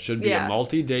be that. It should be a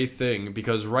multi-day thing,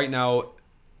 because right now,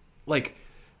 like,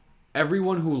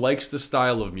 everyone who likes this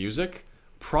style of music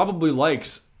probably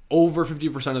likes over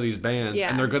 50% of these bands,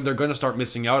 and they're going to start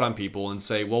missing out on people and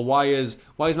say, well, why is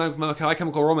My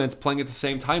Chemical Romance playing at the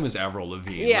same time as Avril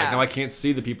Lavigne? Yeah. Like, now I can't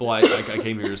see the people I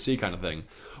came here to see, kind of thing.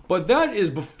 But that is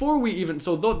before we even...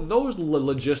 So those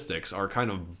logistics are kind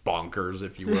of bonkers,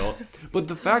 if you will. But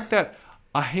the fact that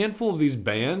a handful of these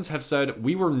bands have said,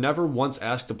 we were never once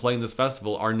asked to play in this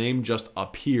festival, our name just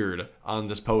appeared on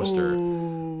this poster.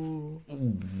 Ooh.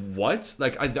 What?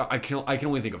 Like, I can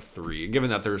only think of 3, given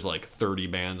that there's like 30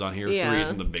 bands on here. Yeah. 3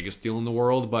 isn't the biggest deal in the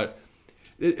world, but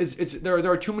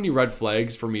there are too many red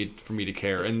flags for me to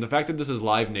care. And the fact that this is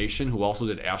Live Nation, who also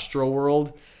did Astro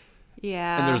World,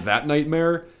 and there's that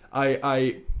nightmare,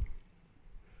 I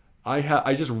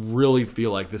just really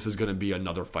feel like this is going to be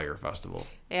another Fire Festival.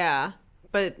 Yeah.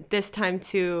 But this time,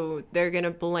 too, they're going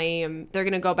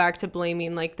to go back to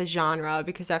blaming, like, the genre,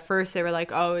 because at first they were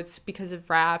like, oh, it's because of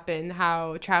rap and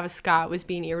how Travis Scott was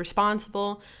being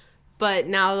irresponsible. But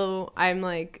now I'm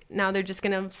like, now they're just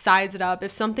going to size it up.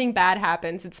 If something bad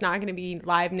happens, it's not going to be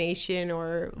Live Nation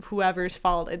or whoever's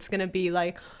fault. It's going to be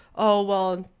like, oh,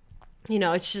 well, you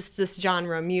know, it's just this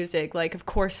genre of music. Like, of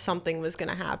course something was going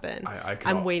to happen.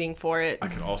 I'm waiting for it. I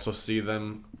can also see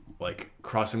them, like,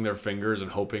 crossing their fingers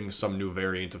and hoping some new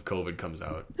variant of COVID comes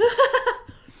out.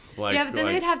 Like, yeah, but then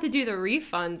they'd have to do the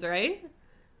refunds, right?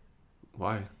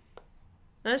 Why?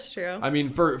 That's true. I mean,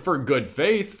 for good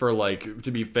faith, for like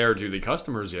to be fair to the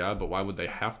customers, yeah, but why would they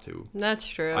have to? That's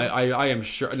true. I am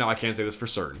sure. No, I can't say this for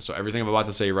certain. So everything I'm about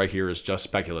to say right here is just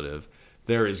speculative.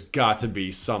 There has got to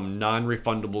be some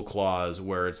non-refundable clause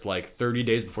where it's like 30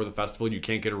 days before the festival you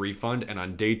can't get a refund, and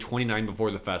on day 29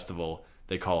 before the festival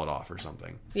they call it off or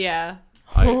something. Yeah.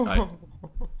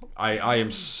 I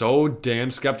am so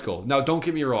damn skeptical. Now, don't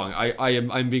get me wrong.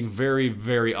 I'm being very,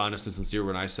 very honest and sincere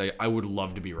when I say I would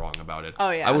love to be wrong about it.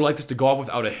 Oh, yeah. I would like this to go off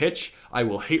without a hitch. I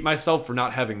will hate myself for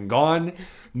not having gone,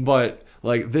 but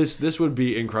like this would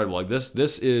be incredible. Like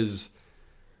this is.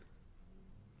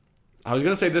 I was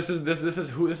gonna say this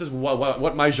is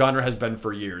what my genre has been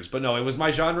for years, but no, it was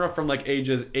my genre from like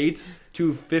ages 8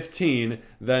 to 15,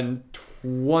 then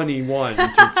 21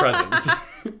 to present.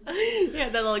 Yeah,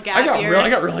 that little gap I here.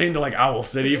 got really into like Owl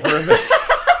City for a bit.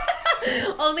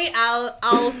 Only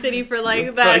Owl City for like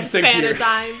For, that like, 6 span years. of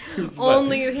time.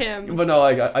 Only him. But no,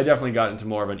 like I definitely got into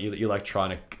more of an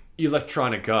electronica,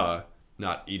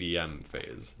 not EDM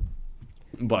phase.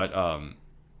 But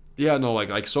yeah, no,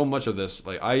 like so much of this,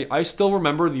 like I still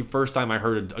remember the first time I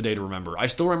heard A Day to Remember. I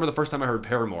still remember the first time I heard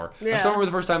Paramore. Yeah. I still remember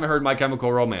the first time I heard My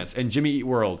Chemical Romance and Jimmy Eat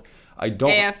World. I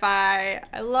don't. AFI.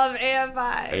 I love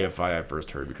AFI. AFI I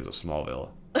first heard because of Smallville.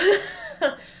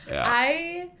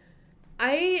 Yeah.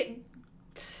 I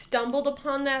stumbled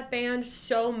upon that band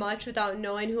so much without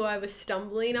knowing who I was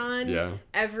stumbling on. Yeah.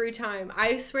 Every time.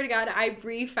 I swear to God, I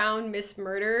refound Miss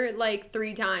Murder like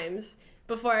 3 times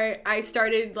before I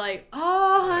started like,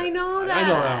 oh, I know that. I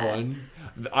know that one.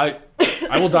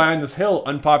 I will die on this hill.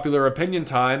 Unpopular opinion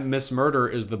time. Miss Murder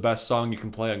is the best song you can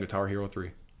play on Guitar Hero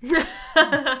 3.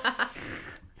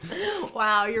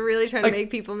 Wow, you're really trying to make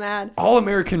people mad. All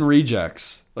American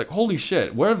Rejects. Like, holy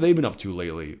shit. What have they been up to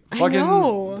lately? I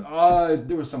know.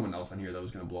 There was someone else on here that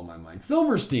was going to blow my mind.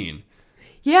 Silverstein.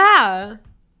 Yeah.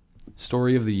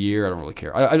 Story of the Year. I don't really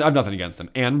care. I have nothing against them.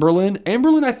 Anberlin.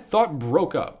 Anberlin, I thought,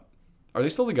 broke up. Are they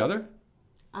still together?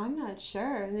 I'm not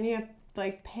sure. And then you have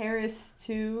like Paris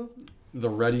too. The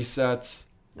Ready Set.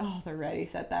 Oh, the Ready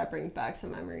Set. That brings back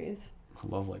some memories.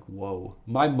 Love like whoa.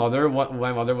 My mother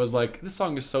was like, this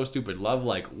song is so stupid. Love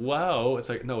like whoa. It's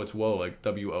like, no, it's whoa, like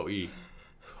WOE.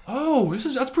 Oh,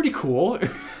 that's pretty cool.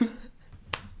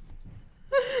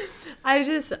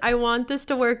 I want this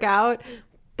to work out,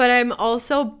 but I'm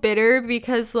also bitter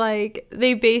because like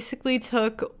they basically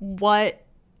took what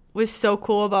was so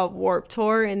cool about Warped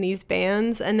Tour and these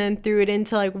bands and then threw it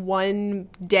into like one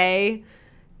day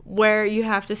where you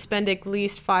have to spend at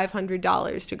least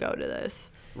 $500 to go to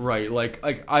this. Right, like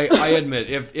I admit,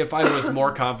 if I was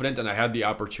more confident and I had the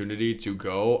opportunity to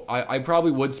go, I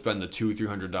probably would spend the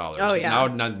 $200-300. Oh yeah. Now,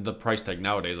 not the price tag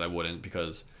nowadays, I wouldn't,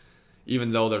 because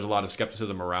even though there's a lot of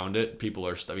skepticism around it, people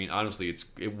are. I mean, honestly,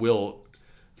 it will,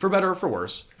 for better or for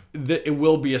worse, it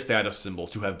will be a status symbol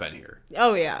to have been here.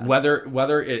 Oh yeah.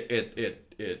 Whether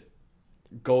it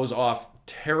goes off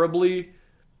terribly,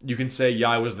 you can say, yeah,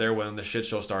 I was there when the shit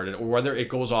show started, or whether it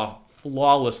goes off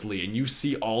flawlessly and you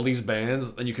see all these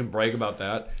bands and you can brag about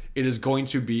that, it is going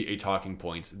to be a talking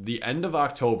point. The end of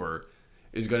October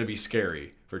is going to be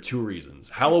scary for 2 reasons.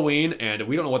 Halloween, and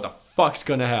we don't know what the fuck's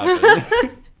going to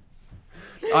happen.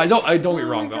 I don't get me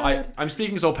wrong, though. I'm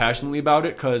speaking so passionately about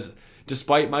it because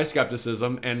despite my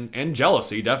skepticism and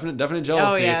jealousy, definite jealousy.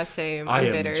 Oh yeah, same. I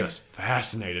am bitter. just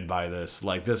fascinated by this,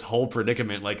 like this whole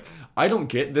predicament. Like I don't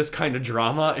get this kind of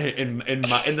drama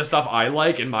in the stuff I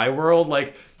like in my world.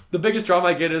 Like the biggest drama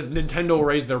I get is Nintendo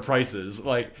raised their prices.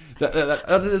 Like that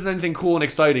isn't anything cool and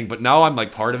exciting. But now I'm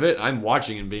like part of it. I'm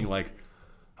watching and being like,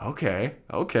 okay.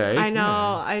 I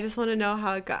know. I just want to know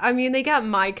how it got. I mean, they got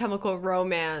My Chemical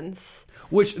Romance.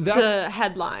 To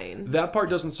headline. That part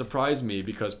doesn't surprise me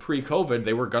because pre-COVID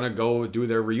they were gonna go do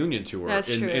their reunion tour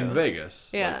in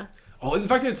Vegas. Yeah. Like, in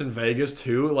fact, it's in Vegas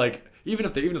too. Like even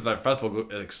if that festival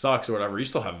sucks or whatever, you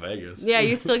still have Vegas. Yeah,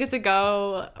 you still get to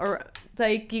go, or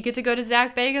like you get to go to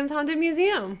Zach Bagans' Haunted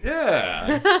Museum.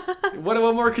 Yeah. What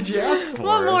more could you ask for?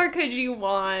 What more could you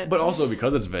want? But also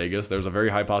because it's Vegas, there's a very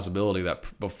high possibility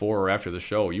that before or after the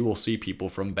show, you will see people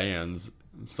from bands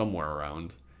somewhere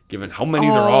around. Given how many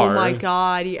there are. Oh my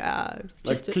god, yeah.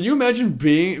 Can you imagine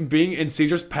being in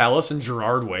Caesar's Palace and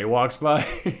Gerard Way walks by?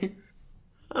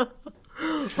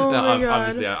 My god.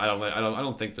 Obviously, I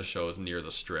don't think the show is near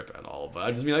the Strip at all. But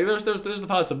I just mean like there's the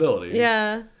possibility.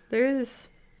 Yeah, there is.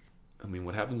 I mean,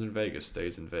 what happens in Vegas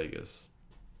stays in Vegas.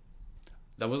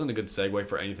 That wasn't a good segue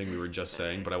for anything we were just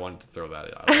saying, but I wanted to throw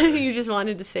that out there. You just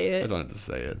wanted to say it. I just wanted to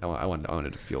say it. I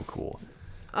wanted to feel cool.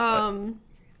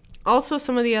 Also,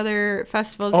 some of the other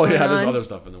festivals. Oh yeah, there's other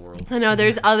stuff in the world. I know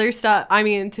there's other stuff. I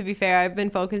mean, to be fair, I've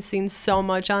been focusing so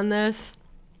much on this.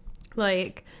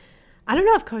 Like, I don't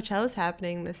know if Coachella's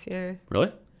happening this year.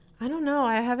 Really? I don't know.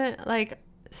 I haven't, like,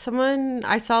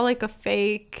 I saw, like, a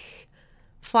fake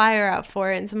flyer out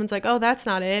for it, and someone's like, oh, that's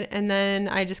not it. And then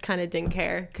I just kind of didn't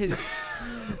care because,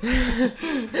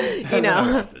 you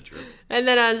know. And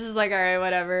then I was just like, all right,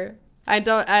 whatever. I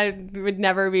would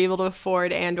never be able to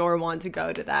afford and or want to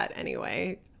go to that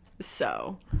anyway.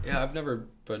 So. Yeah, I've never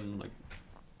been, like,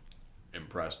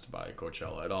 impressed by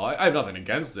Coachella at all. I have nothing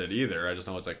against it either. I just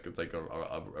know it's like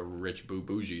a rich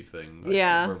bougie thing. Like,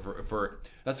 yeah. For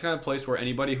that's the kind of place where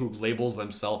anybody who labels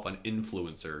themselves an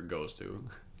influencer goes to.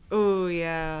 Oh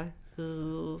yeah.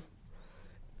 Ugh.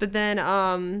 But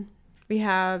then we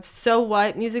have So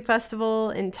What Music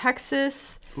Festival in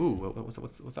Texas. Ooh, what's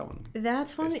that one?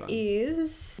 That one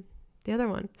is the other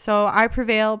one. So I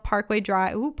Prevail, Parkway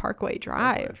Drive. Ooh, Parkway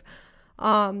Drive.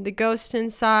 The Ghost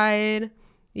Inside.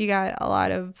 You got a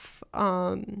lot of,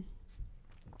 I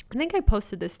think I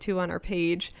posted this too on our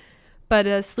page,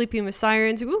 but Sleeping with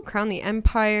Sirens, ooh, Crown the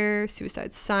Empire,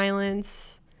 Suicide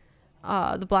Silence,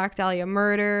 the Black Dahlia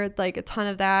Murder, like a ton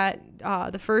of that.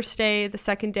 The first day, the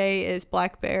second day is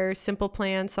Black Bear, Simple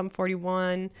Plan, Sum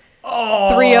 41,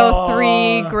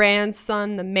 303,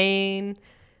 Grandson, The Main,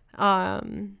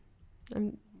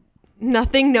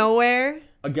 Nothing Nowhere.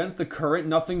 Against the Current,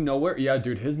 Nothing Nowhere. Yeah,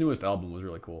 dude, his newest album was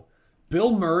really cool.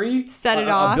 Bill Murray set it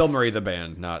off. Bill Murray, the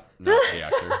band, not the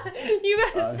actor. You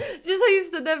guys, just how you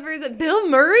said that for a second. Bill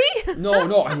Murray? No,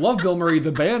 I love Bill Murray,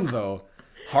 the band, though.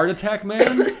 Heart Attack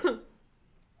Man.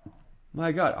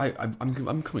 My God,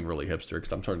 I'm becoming really hipster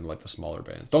because I'm starting to like the smaller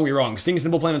bands. Don't get me wrong, Sting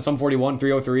Simple Plan and Sum 41,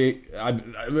 303.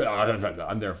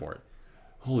 I'm there for it.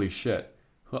 Holy shit.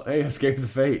 Well, hey, Escape the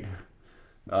Fate.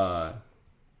 The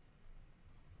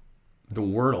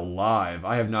Word Alive.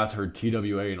 I have not heard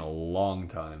TWA in a long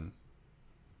time.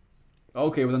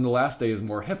 Okay, well then the last day is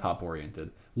more hip-hop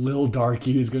oriented. Lil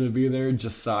Darky is going to be there.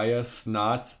 Josiah,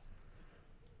 Snot.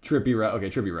 Trippie Redd. Okay,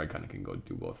 Trippie Redd kind of can go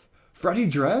do both. Freddie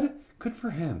Dredd? Good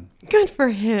for him. Good for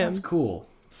him. That's cool.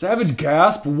 Savage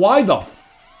Gasp? Why the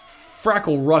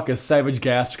frackle ruck is Savage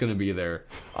Gasp going to be there?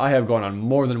 I have gone on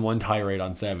more than one tirade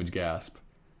on Savage Gasp.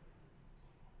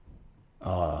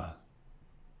 Father.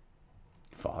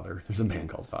 There's a band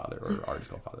called Father, or an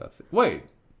artist called Father. That's it. Wait.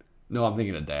 No, I'm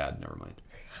thinking of Dad. Never mind.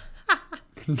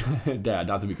 Dad,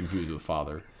 not to be confused with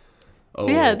Father. Oh,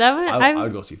 yeah, that one. I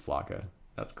would go see Flocka.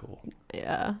 That's cool.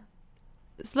 Yeah,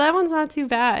 so that one's not too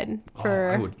bad.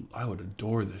 I would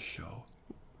adore this show.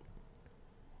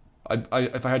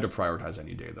 If I had to prioritize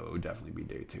any day though, it would definitely be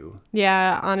day 2.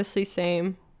 Yeah, honestly,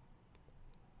 same.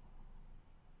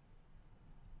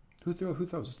 Who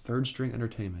throws Third String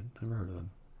Entertainment? Never heard of them.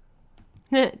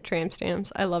 Tram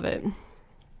Stamps, I love it.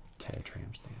 Tram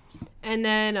Stamps. And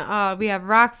then we have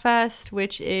Rockfest,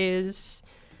 which is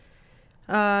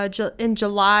in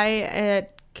July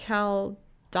at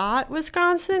Caldot,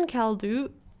 Wisconsin. Caldute,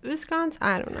 Wisconsin.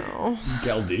 I don't know.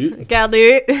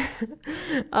 Caldute.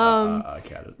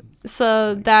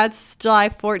 So that's July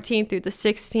 14th through the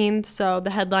 16th. So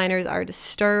the headliners are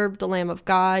Disturbed, The Lamb of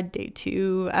God, day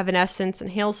 2, Evanescence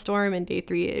and Hailstorm, and day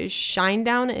 3 is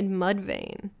Shinedown and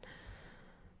Mudvayne.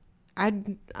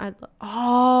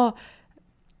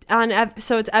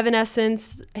 So it's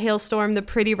Evanescence, Hailstorm, The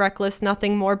Pretty Reckless,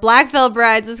 Nothing More, Black Veil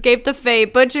Brides, Escape the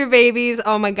Fate, Butcher Babies.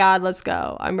 Oh my God, let's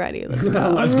go. I'm ready. Let's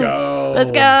go. Let's go.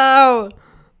 Let's go.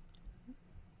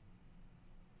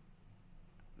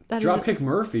 Dropkick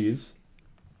Murphys.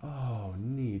 Oh,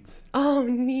 neat.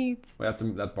 Wait, that's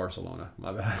Barcelona.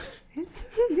 My bad.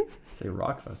 Say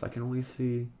Rockfest. I can only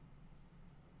see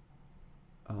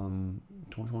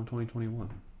 2021.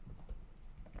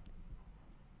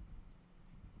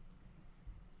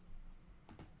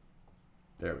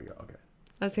 There we go. Okay.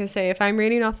 I was going to say, if I'm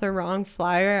reading off the wrong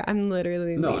flyer, I'm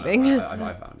literally leaving. No,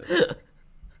 I found it.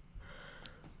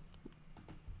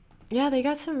 Yeah, they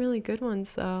got some really good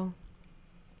ones, though.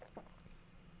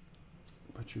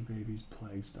 Butcher Babies,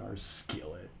 Plague Stars,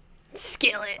 Skillet.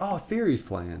 Oh, Theory's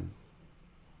playing.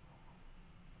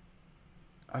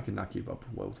 I cannot keep up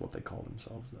with what they call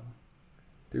themselves, though.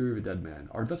 Theory of a Dead Man.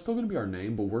 That's still going to be our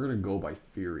name, but we're going to go by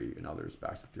Theory and others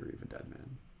back to Theory of a Dead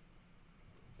Man.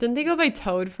 Didn't they go by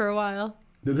Toad for a while?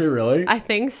 Did they really? I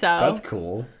think so. That's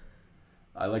cool.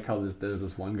 I like how there's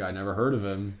this one guy, never heard of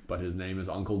him, but his name is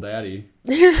Uncle Daddy.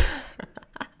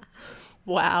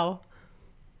 Wow.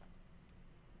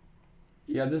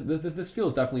 Yeah, this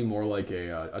feels definitely more like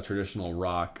a traditional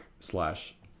rock /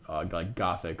 like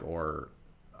gothic or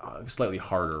slightly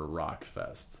harder rock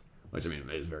fest, which I mean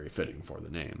is very fitting for the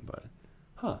name. But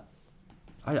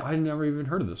I never even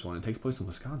heard of this one. It takes place in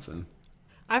Wisconsin.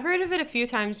 I've heard of it a few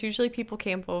times. Usually people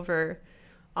camp over,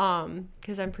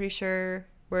 because I'm pretty sure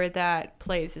where that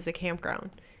plays is a campground.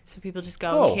 So people just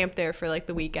go and camp there for like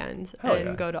the weekend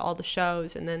and go to all the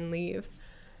shows and then leave.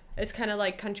 It's kind of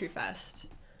like Country Fest.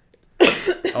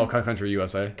 Oh, Country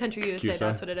USA? Country USA, CUSA?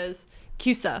 That's what it is.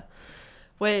 CUSA.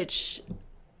 Which,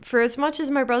 for as much as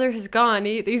my brother has gone,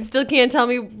 he still can't tell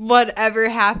me whatever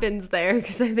happens there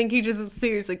because I think he just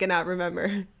seriously cannot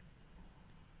remember.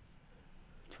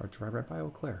 It's right by Eau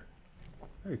Claire.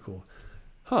 Very cool.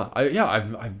 Huh.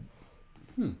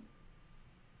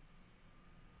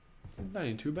 That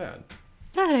ain't too bad.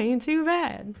 That ain't too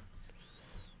bad.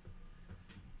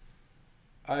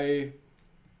 I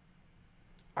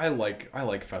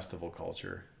like festival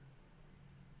culture.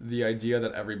 The idea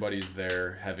that everybody's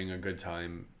there having a good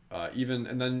time,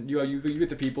 and then you get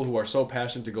the people who are so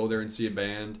passionate to go there and see a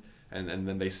band, and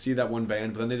then they see that one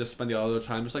band, but then they just spend the other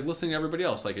time just like listening to everybody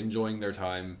else, like enjoying their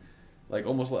time, like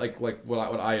almost like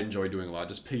what I enjoy doing a lot,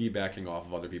 just piggybacking off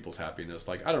of other people's happiness.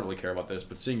 Like, I don't really care about this,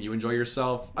 but seeing you enjoy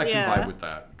yourself, I can vibe with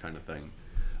that kind of thing.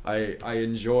 I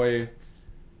enjoy,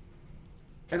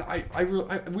 and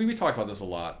we talked about this a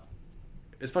lot,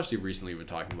 especially recently. We've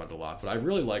been talking about it a lot, but I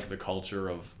really like the culture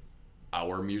of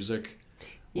our music.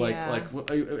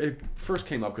 It first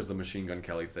came up because the Machine Gun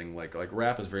Kelly thing. Like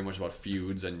rap is very much about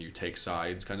feuds and you take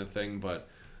sides kind of thing, but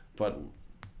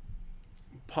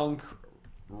punk,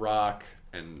 rock,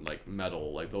 and like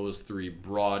metal, like those three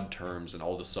broad terms and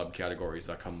all the subcategories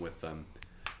that come with them,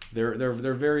 they're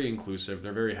very inclusive.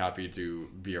 They're very happy to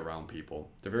be around people.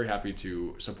 They're very happy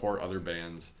to support other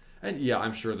bands. And yeah,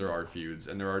 I'm sure there are feuds,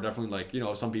 and there are definitely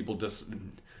like, some people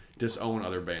disown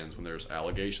other bands when there's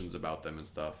allegations about them and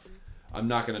stuff. I'm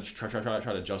not gonna try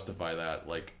to justify that,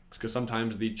 like, because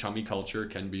sometimes the chummy culture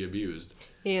can be abused.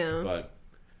 Yeah. But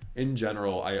in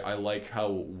general, I like how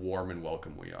warm and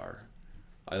welcome we are.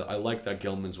 I like that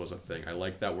Gilman's was a thing. I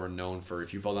like that we're known for,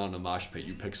 if you fall down in a mosh pit,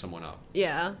 you pick someone up.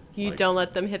 Yeah, you don't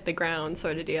let them hit the ground,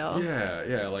 sort of deal.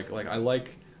 Yeah, like I like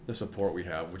the support we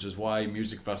have, which is why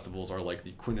music festivals are like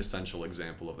the quintessential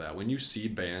example of that. When you see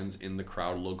bands in the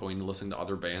crowd going to listen to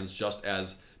other bands just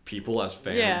as people, as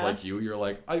fans like you're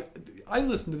like, I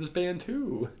listen to this band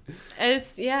too.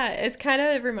 It's kind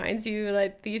of reminds you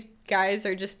like these guys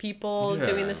are just people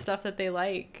doing the stuff that they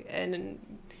like, and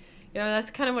that's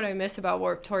kind of what I miss about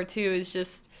Warped Tour too, is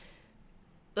just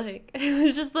like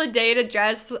it's just the day to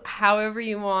dress however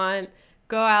you want,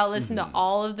 go out, listen to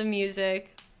all of the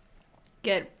music,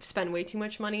 spend way too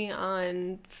much money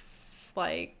on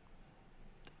like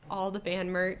all the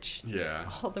band merch. Yeah.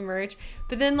 All the merch.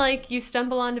 But then like you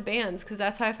stumble onto bands, because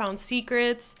that's how I found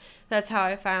Secrets. That's how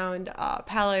I found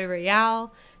Palais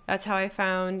Royale. That's how I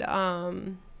found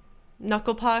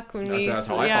Knuckle Puck. That's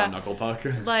how I found Knuckle Puck.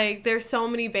 Like there's so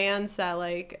many bands that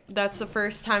like that's the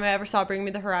first time I ever saw Bring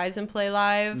Me the Horizon play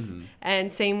live.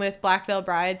 And same with Black Veil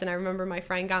Brides. And I remember my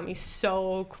friend got me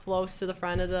so close to the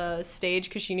front of the stage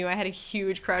because she knew I had a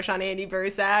huge crush on Andy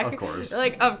Buzak. Of course.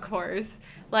 Of course.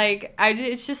 Like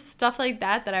it's just stuff like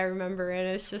that I remember, and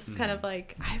it's just kind of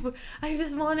like I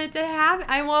just want it to happen.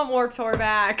 I want Warped Tour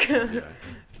back.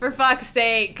 For fuck's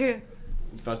sake.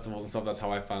 Festivals and stuff, that's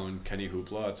how I found Kenny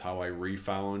Hoopla. That's how I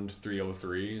refound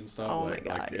 303 and stuff. Oh my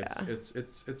god,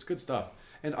 it's good stuff.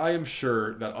 And I am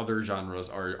sure that other genres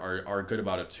are good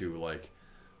about it too. Like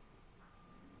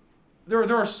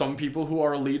there are some people who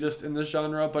are elitist in this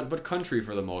genre, but country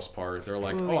for the most part, they're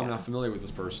like, I'm not familiar with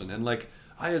this person. And like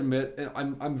I admit,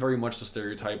 I'm very much the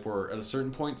stereotype where at a certain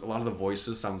point, a lot of the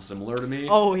voices sound similar to me.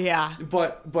 Oh, yeah.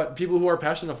 But people who are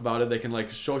passionate enough about it, they can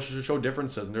like show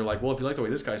differences. And they're like, well, if you like the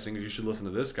way this guy sings, you should listen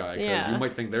to this guy. Because you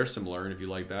might think they're similar. And if you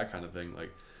like that kind of thing,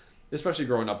 like, especially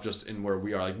growing up just in where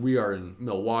we are, like we are in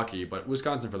Milwaukee, but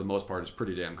Wisconsin for the most part is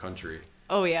pretty damn country.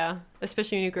 Oh, yeah.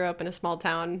 Especially when you grow up in a small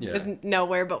town with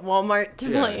nowhere but Walmart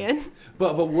to play in.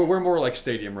 But we're more like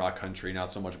stadium rock country, not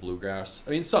so much bluegrass.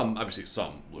 I mean, obviously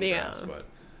some bluegrass, but...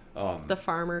 the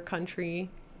farmer country.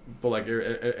 But like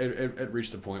it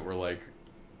reached a point where like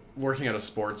working at a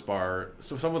sports bar,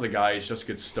 so some of the guys just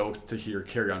get stoked to hear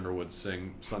Carrie Underwood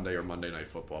sing Sunday or Monday Night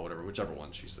Football, whichever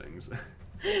one she sings.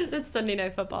 That's Sunday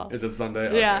Night Football. Is it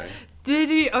Sunday? Yeah.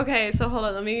 Okay. Okay, so hold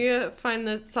on, let me find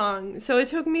the song. So it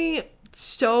took me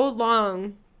so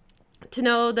long to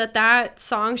know that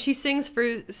song she sings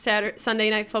for Sunday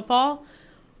Night Football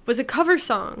was a cover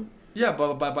song. Yeah,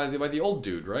 but by the old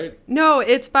dude, right? No,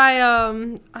 it's by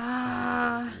I'm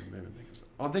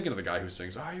thinking of the guy who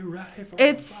sings "Are You Ready for?"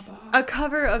 It's a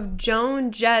cover of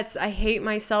Joan Jett's "I Hate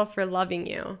Myself for Loving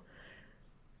You."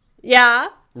 Yeah.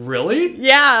 Really?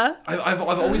 Yeah. I've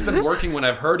always been working when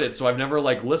I've heard it, so I've never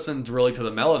like listened really to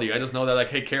the melody. I just know that like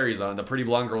Hey Carrie's on, the pretty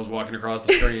blonde girl's walking across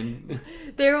the screen.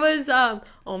 There was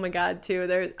oh my god,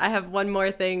 too. I have one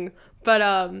more thing, but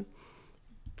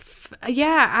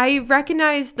Yeah, I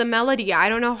recognized the melody. I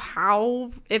don't know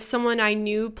how, if someone I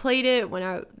knew played it when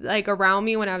I, like, around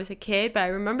me when I was a kid, but I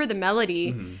remember the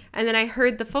melody. Mm-hmm. And then I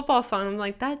heard the football song. I'm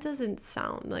like, that doesn't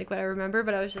sound like what I remember,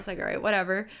 but I was just like, all right,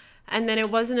 whatever. And then it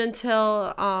wasn't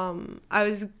until I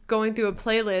was going through a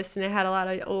playlist and it had a lot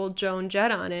of old Joan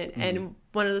Jett on it. Mm-hmm. And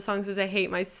one of the songs was I Hate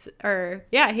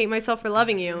Myself for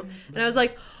Loving You. And I was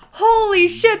like, holy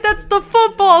shit, that's the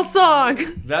football song.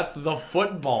 That's the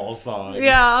football song.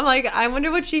 Yeah, I'm like, I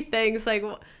wonder what she thinks. Like,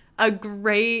 a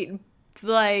great,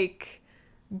 like,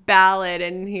 ballad,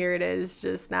 and here it is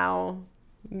just now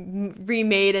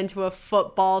remade into a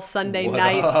football Sunday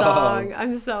night song.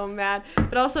 I'm so mad.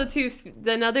 But also, too,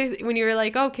 when you were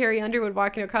like, oh, Carrie Underwood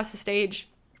walking across the stage,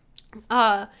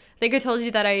 I think I told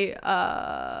you that I,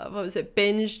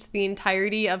 binged the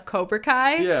entirety of Cobra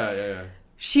Kai. Yeah.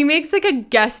 She makes, like, a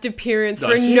guest appearance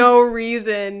Does for she? no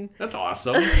reason. That's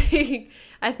awesome.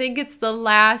 I think it's the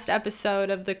last episode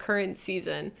of the current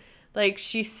season. Like,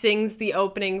 she sings the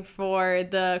opening for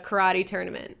the karate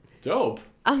tournament. Dope.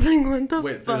 I'm like, what the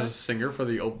Wait, fuck? there's a singer for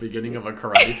the beginning of a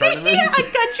karate tournament? Yeah, a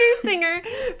country singer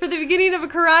for the beginning of a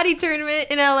karate tournament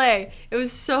in LA. It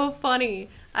was so funny.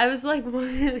 I was like,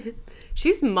 what?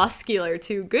 She's muscular,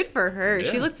 too. Good for her. Yeah.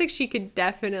 She looks like she could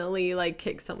definitely, like,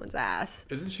 kick someone's ass.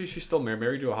 Isn't she still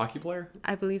married to a hockey player?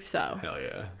 I believe so. Hell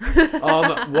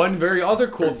yeah. One very other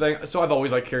cool thing. So I've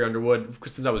always liked Carrie Underwood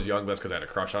since I was young. That's because I had a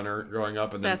crush on her growing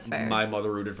up. And then That's fair. My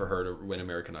mother rooted for her to win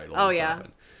American Idol. Oh, and yeah.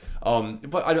 Stuff.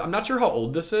 But I'm not sure how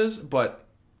old this is, but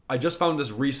I just found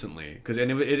this recently. Because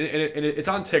it's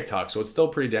on TikTok, so it's still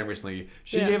pretty damn recently.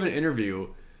 She gave an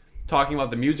interview talking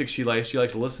about the music she likes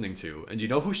listening to. And do you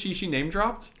know who she name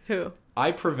dropped? Who?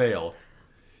 I Prevail.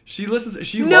 She loves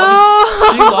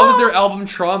their album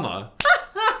Trauma.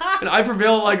 And I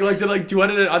Prevail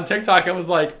duetted it on TikTok. I was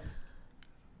like,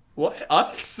 what?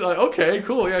 Us? Like, okay,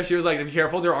 cool. Yeah, she was like, be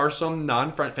careful, there are some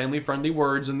non-family friendly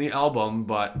words in the album,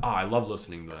 but I love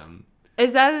listening to them.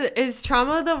 Is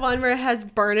Trauma the one where it has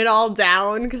Burn It All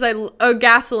Down? Because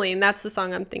Gasoline, that's the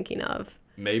song I'm thinking of.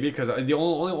 Maybe, because the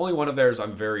only one of theirs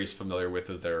I'm very familiar with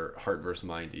is their Heart vs.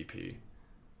 Mind EP.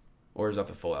 Or is that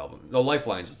the full album? No,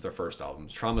 Lifelines is their first album.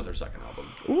 Trauma's their second album.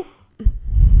 Ooh.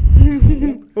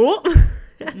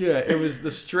 Yeah, it was the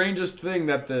strangest thing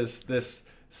that this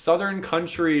Southern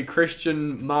country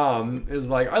Christian mom is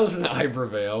like, I listen to I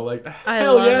Prevail. Like,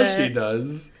 hell yeah, she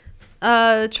does.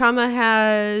 Trauma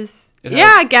has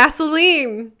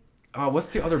Gasoline.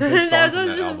 What's the other big song from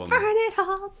that album? Burn it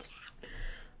all down.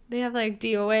 They have like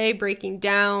DOA, Breaking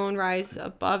Down, Rise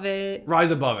Above It.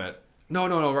 Rise Above It. No,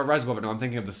 Rise Above It. No, I'm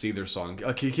thinking of the Seether song.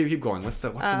 Keep going. What's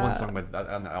the one song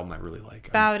on the album I really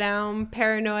like? Bow Down,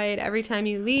 Paranoid, Every Time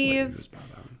You Leave.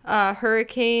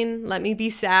 Hurricane, Let Me Be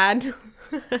Sad.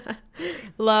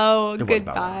 Low,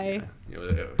 Goodbye. Yeah.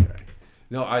 Okay.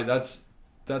 No, I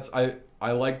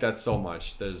like that so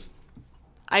much.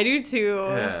 I do too.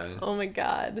 Yeah. Oh my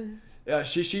god. Yeah,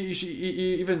 she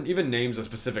even names a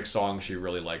specific song she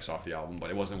really likes off the album,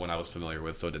 but it wasn't one I was familiar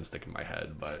with, so it didn't stick in my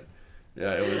head. But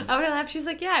yeah, it was. I would have laughed. She's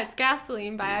like, yeah, it's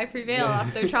Gasoline by I Prevail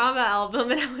off their Trauma album,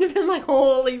 and I would have been like,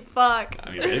 holy fuck. I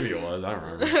mean, maybe it was. I don't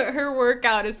remember. Her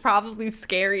workout is probably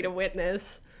scary to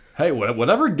witness. Hey,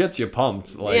 whatever gets you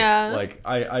pumped. Yeah. Like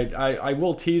I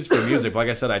will tease for music, but like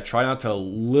I said, I try not to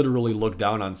literally look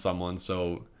down on someone.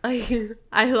 So I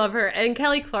love her and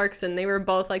Kelly Clarkson. They were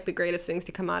both like the greatest things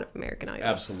to come out of American Idol.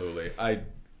 Absolutely. I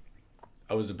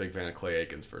was a big fan of Clay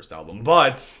Aiken's first album,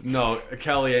 but no,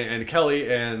 Kelly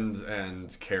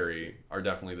and Carrie are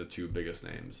definitely the two biggest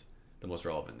names, the most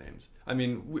relevant names. I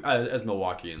mean, as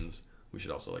Milwaukeeans, we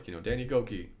should also Danny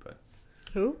Goki, but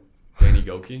who? Danny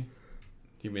Goki.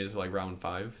 He made it to like round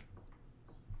 5.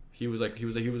 He was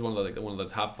one of the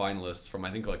top finalists from I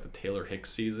think like the Taylor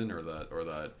Hicks season or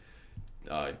the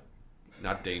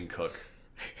not Dane Cook.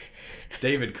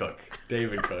 David Cook.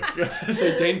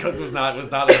 So Dane Cook was not an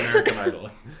American Idol.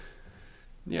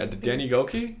 Yeah, Danny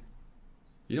Goki?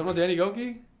 You don't know Danny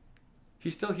Goki?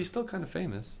 He's still kind of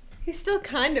famous. He's still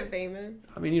kind of famous.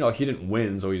 I mean, he didn't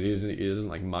win, so he isn't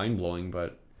like mind blowing,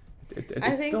 but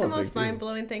I think the most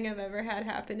mind-blowing thing I've ever had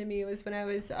happen to me was when I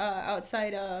was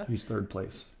outside He's third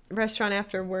place. Restaurant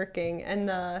after working, and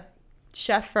the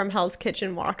chef from Hell's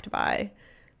Kitchen walked by,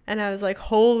 and I was like,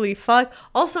 holy fuck.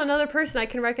 Also, another person I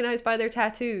can recognize by their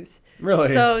tattoos.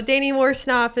 Really? So Danny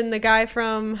Worsnop and the guy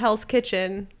from Hell's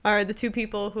Kitchen are the two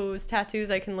people whose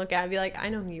tattoos I can look at and be like, I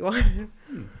know who you are.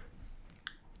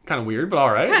 Kind of weird, but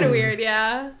all right. Kind of weird,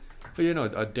 yeah.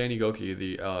 But Danny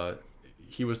Goki,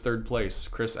 he was third place.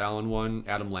 Chris Allen won.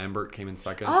 Adam Lambert came in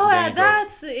second. Oh,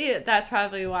 that's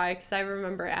probably why, because I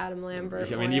remember Adam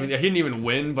Lambert. I mean, he didn't even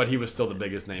win, but he was still the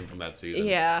biggest name from that season.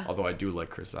 Yeah. Although I do like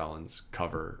Chris Allen's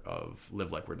cover of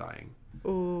 "Live Like We're Dying."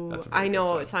 Ooh, I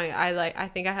know what song I like. I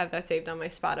think I have that saved on my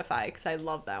Spotify because I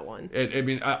love that one.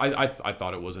 I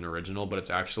thought it was an original, but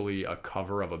it's actually a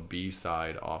cover of a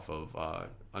B-side off of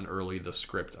an early The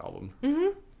Script album.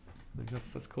 Mm-hmm.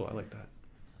 That's cool. I like that.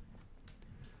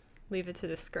 Leave it to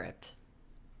The Script.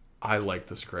 I like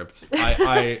The Script.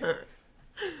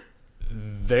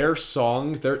 Their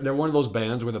songs, they're one of those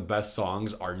bands where the best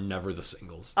songs are never the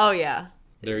singles. Oh yeah.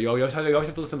 You always have to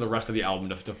listen to the rest of the album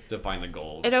to find the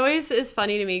gold. It always is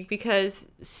funny to me because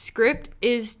Script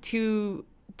is to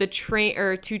train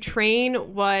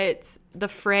what The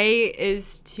Fray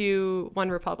is to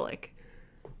One Republic.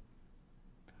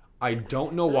 I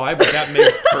don't know why, but that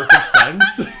makes perfect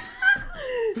sense.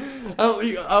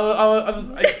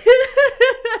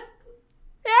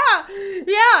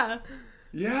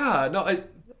 Yeah. No.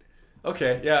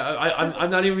 Okay, yeah, I'm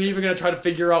not even gonna try to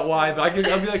figure out why, but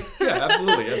I'll be like, yeah,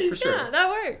 absolutely, yeah, for sure. Yeah, that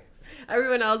works.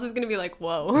 Everyone else is gonna be like,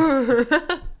 whoa,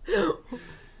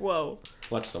 whoa.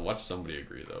 Watch somebody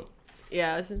agree though.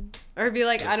 Yeah, or be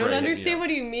like, I don't understand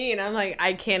what you mean. I'm like,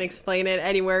 I can't explain it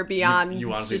anywhere beyond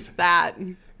you honestly, just that.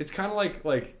 It's kind of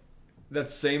like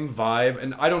that same vibe,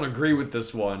 and I don't agree with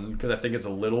this one because I think it's a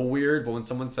little weird. But when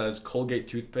someone says Colgate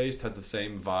toothpaste has the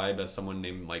same vibe as someone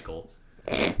named Michael.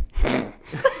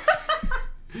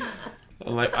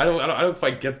 I'm like, I don't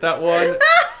quite get that one.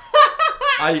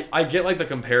 I get like the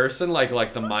comparison, like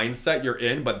the mindset you're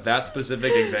in, but that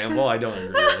specific example, I don't agree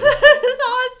with. That is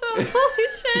awesome. Holy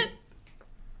shit.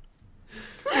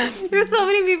 There's so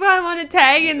many people I want to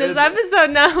tag in this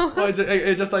episode now. Well,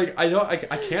 it's just like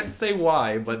I can't say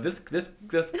why, but this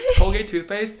Colgate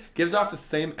toothpaste gives off the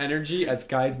same energy as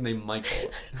guys named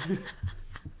Michael.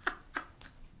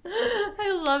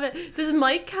 I love it. Does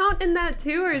Mike count in that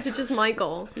too, or is it just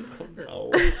Michael? I don't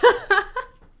know.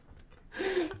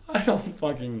 I don't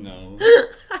fucking know.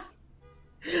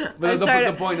 But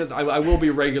the point is, I will be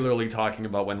regularly talking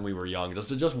about when we were young,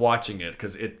 just watching it,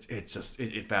 because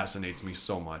it fascinates me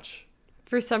so much.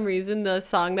 For some reason, the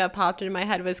song that popped into my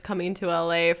head was "Coming to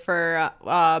LA"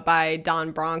 by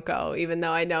Don Bronco, even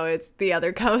though I know it's the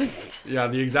other coast. Yeah,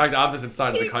 the exact opposite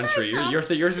side of the country. You're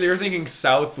thinking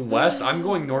southwest. I'm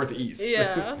going northeast.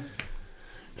 Yeah.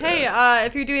 Hey,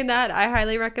 if you're doing that, I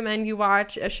highly recommend you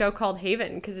watch a show called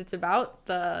Haven because it's about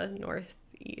the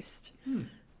northeast.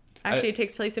 Actually, it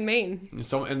takes place in Maine.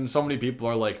 So many people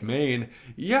are like, Maine.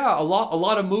 Yeah, a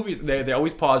lot of movies. They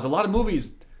always pause. A lot of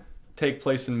movies take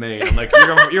place in Maine. I'm like,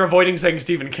 you're avoiding saying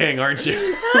Stephen King, aren't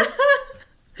you?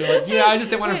 They're like, yeah, I just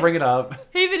didn't want to bring it up.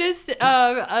 Haven is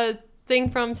a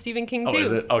thing from Stephen King too. Oh,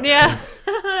 is it? Okay. Yeah,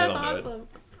 that's awesome.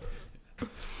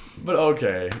 But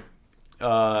okay.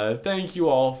 Thank you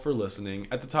all for listening.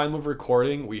 At the time of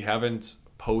recording, we haven't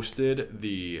posted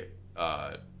the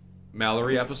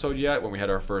Mallory episode yet when we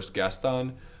had our first guest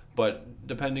on, but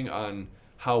depending on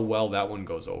how well that one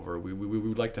goes over, we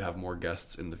would like to have more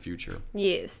guests in the future.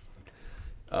 Yes.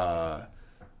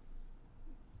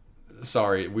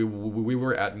 Sorry, we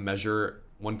were at measure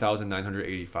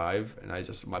 1985, and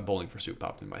my Bowling for Soup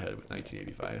popped in my head with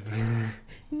 1985.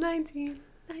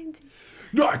 1985.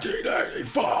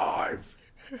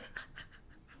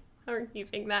 I'm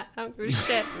keeping that out for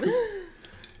shit.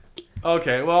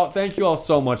 Okay, well, thank you all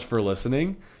so much for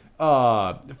listening.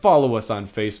 Follow us on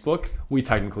Facebook. We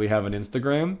technically have an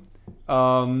Instagram.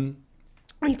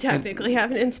 We technically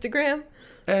have an Instagram.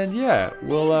 And yeah,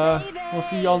 we'll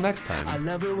see y'all next time.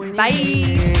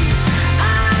 Bye.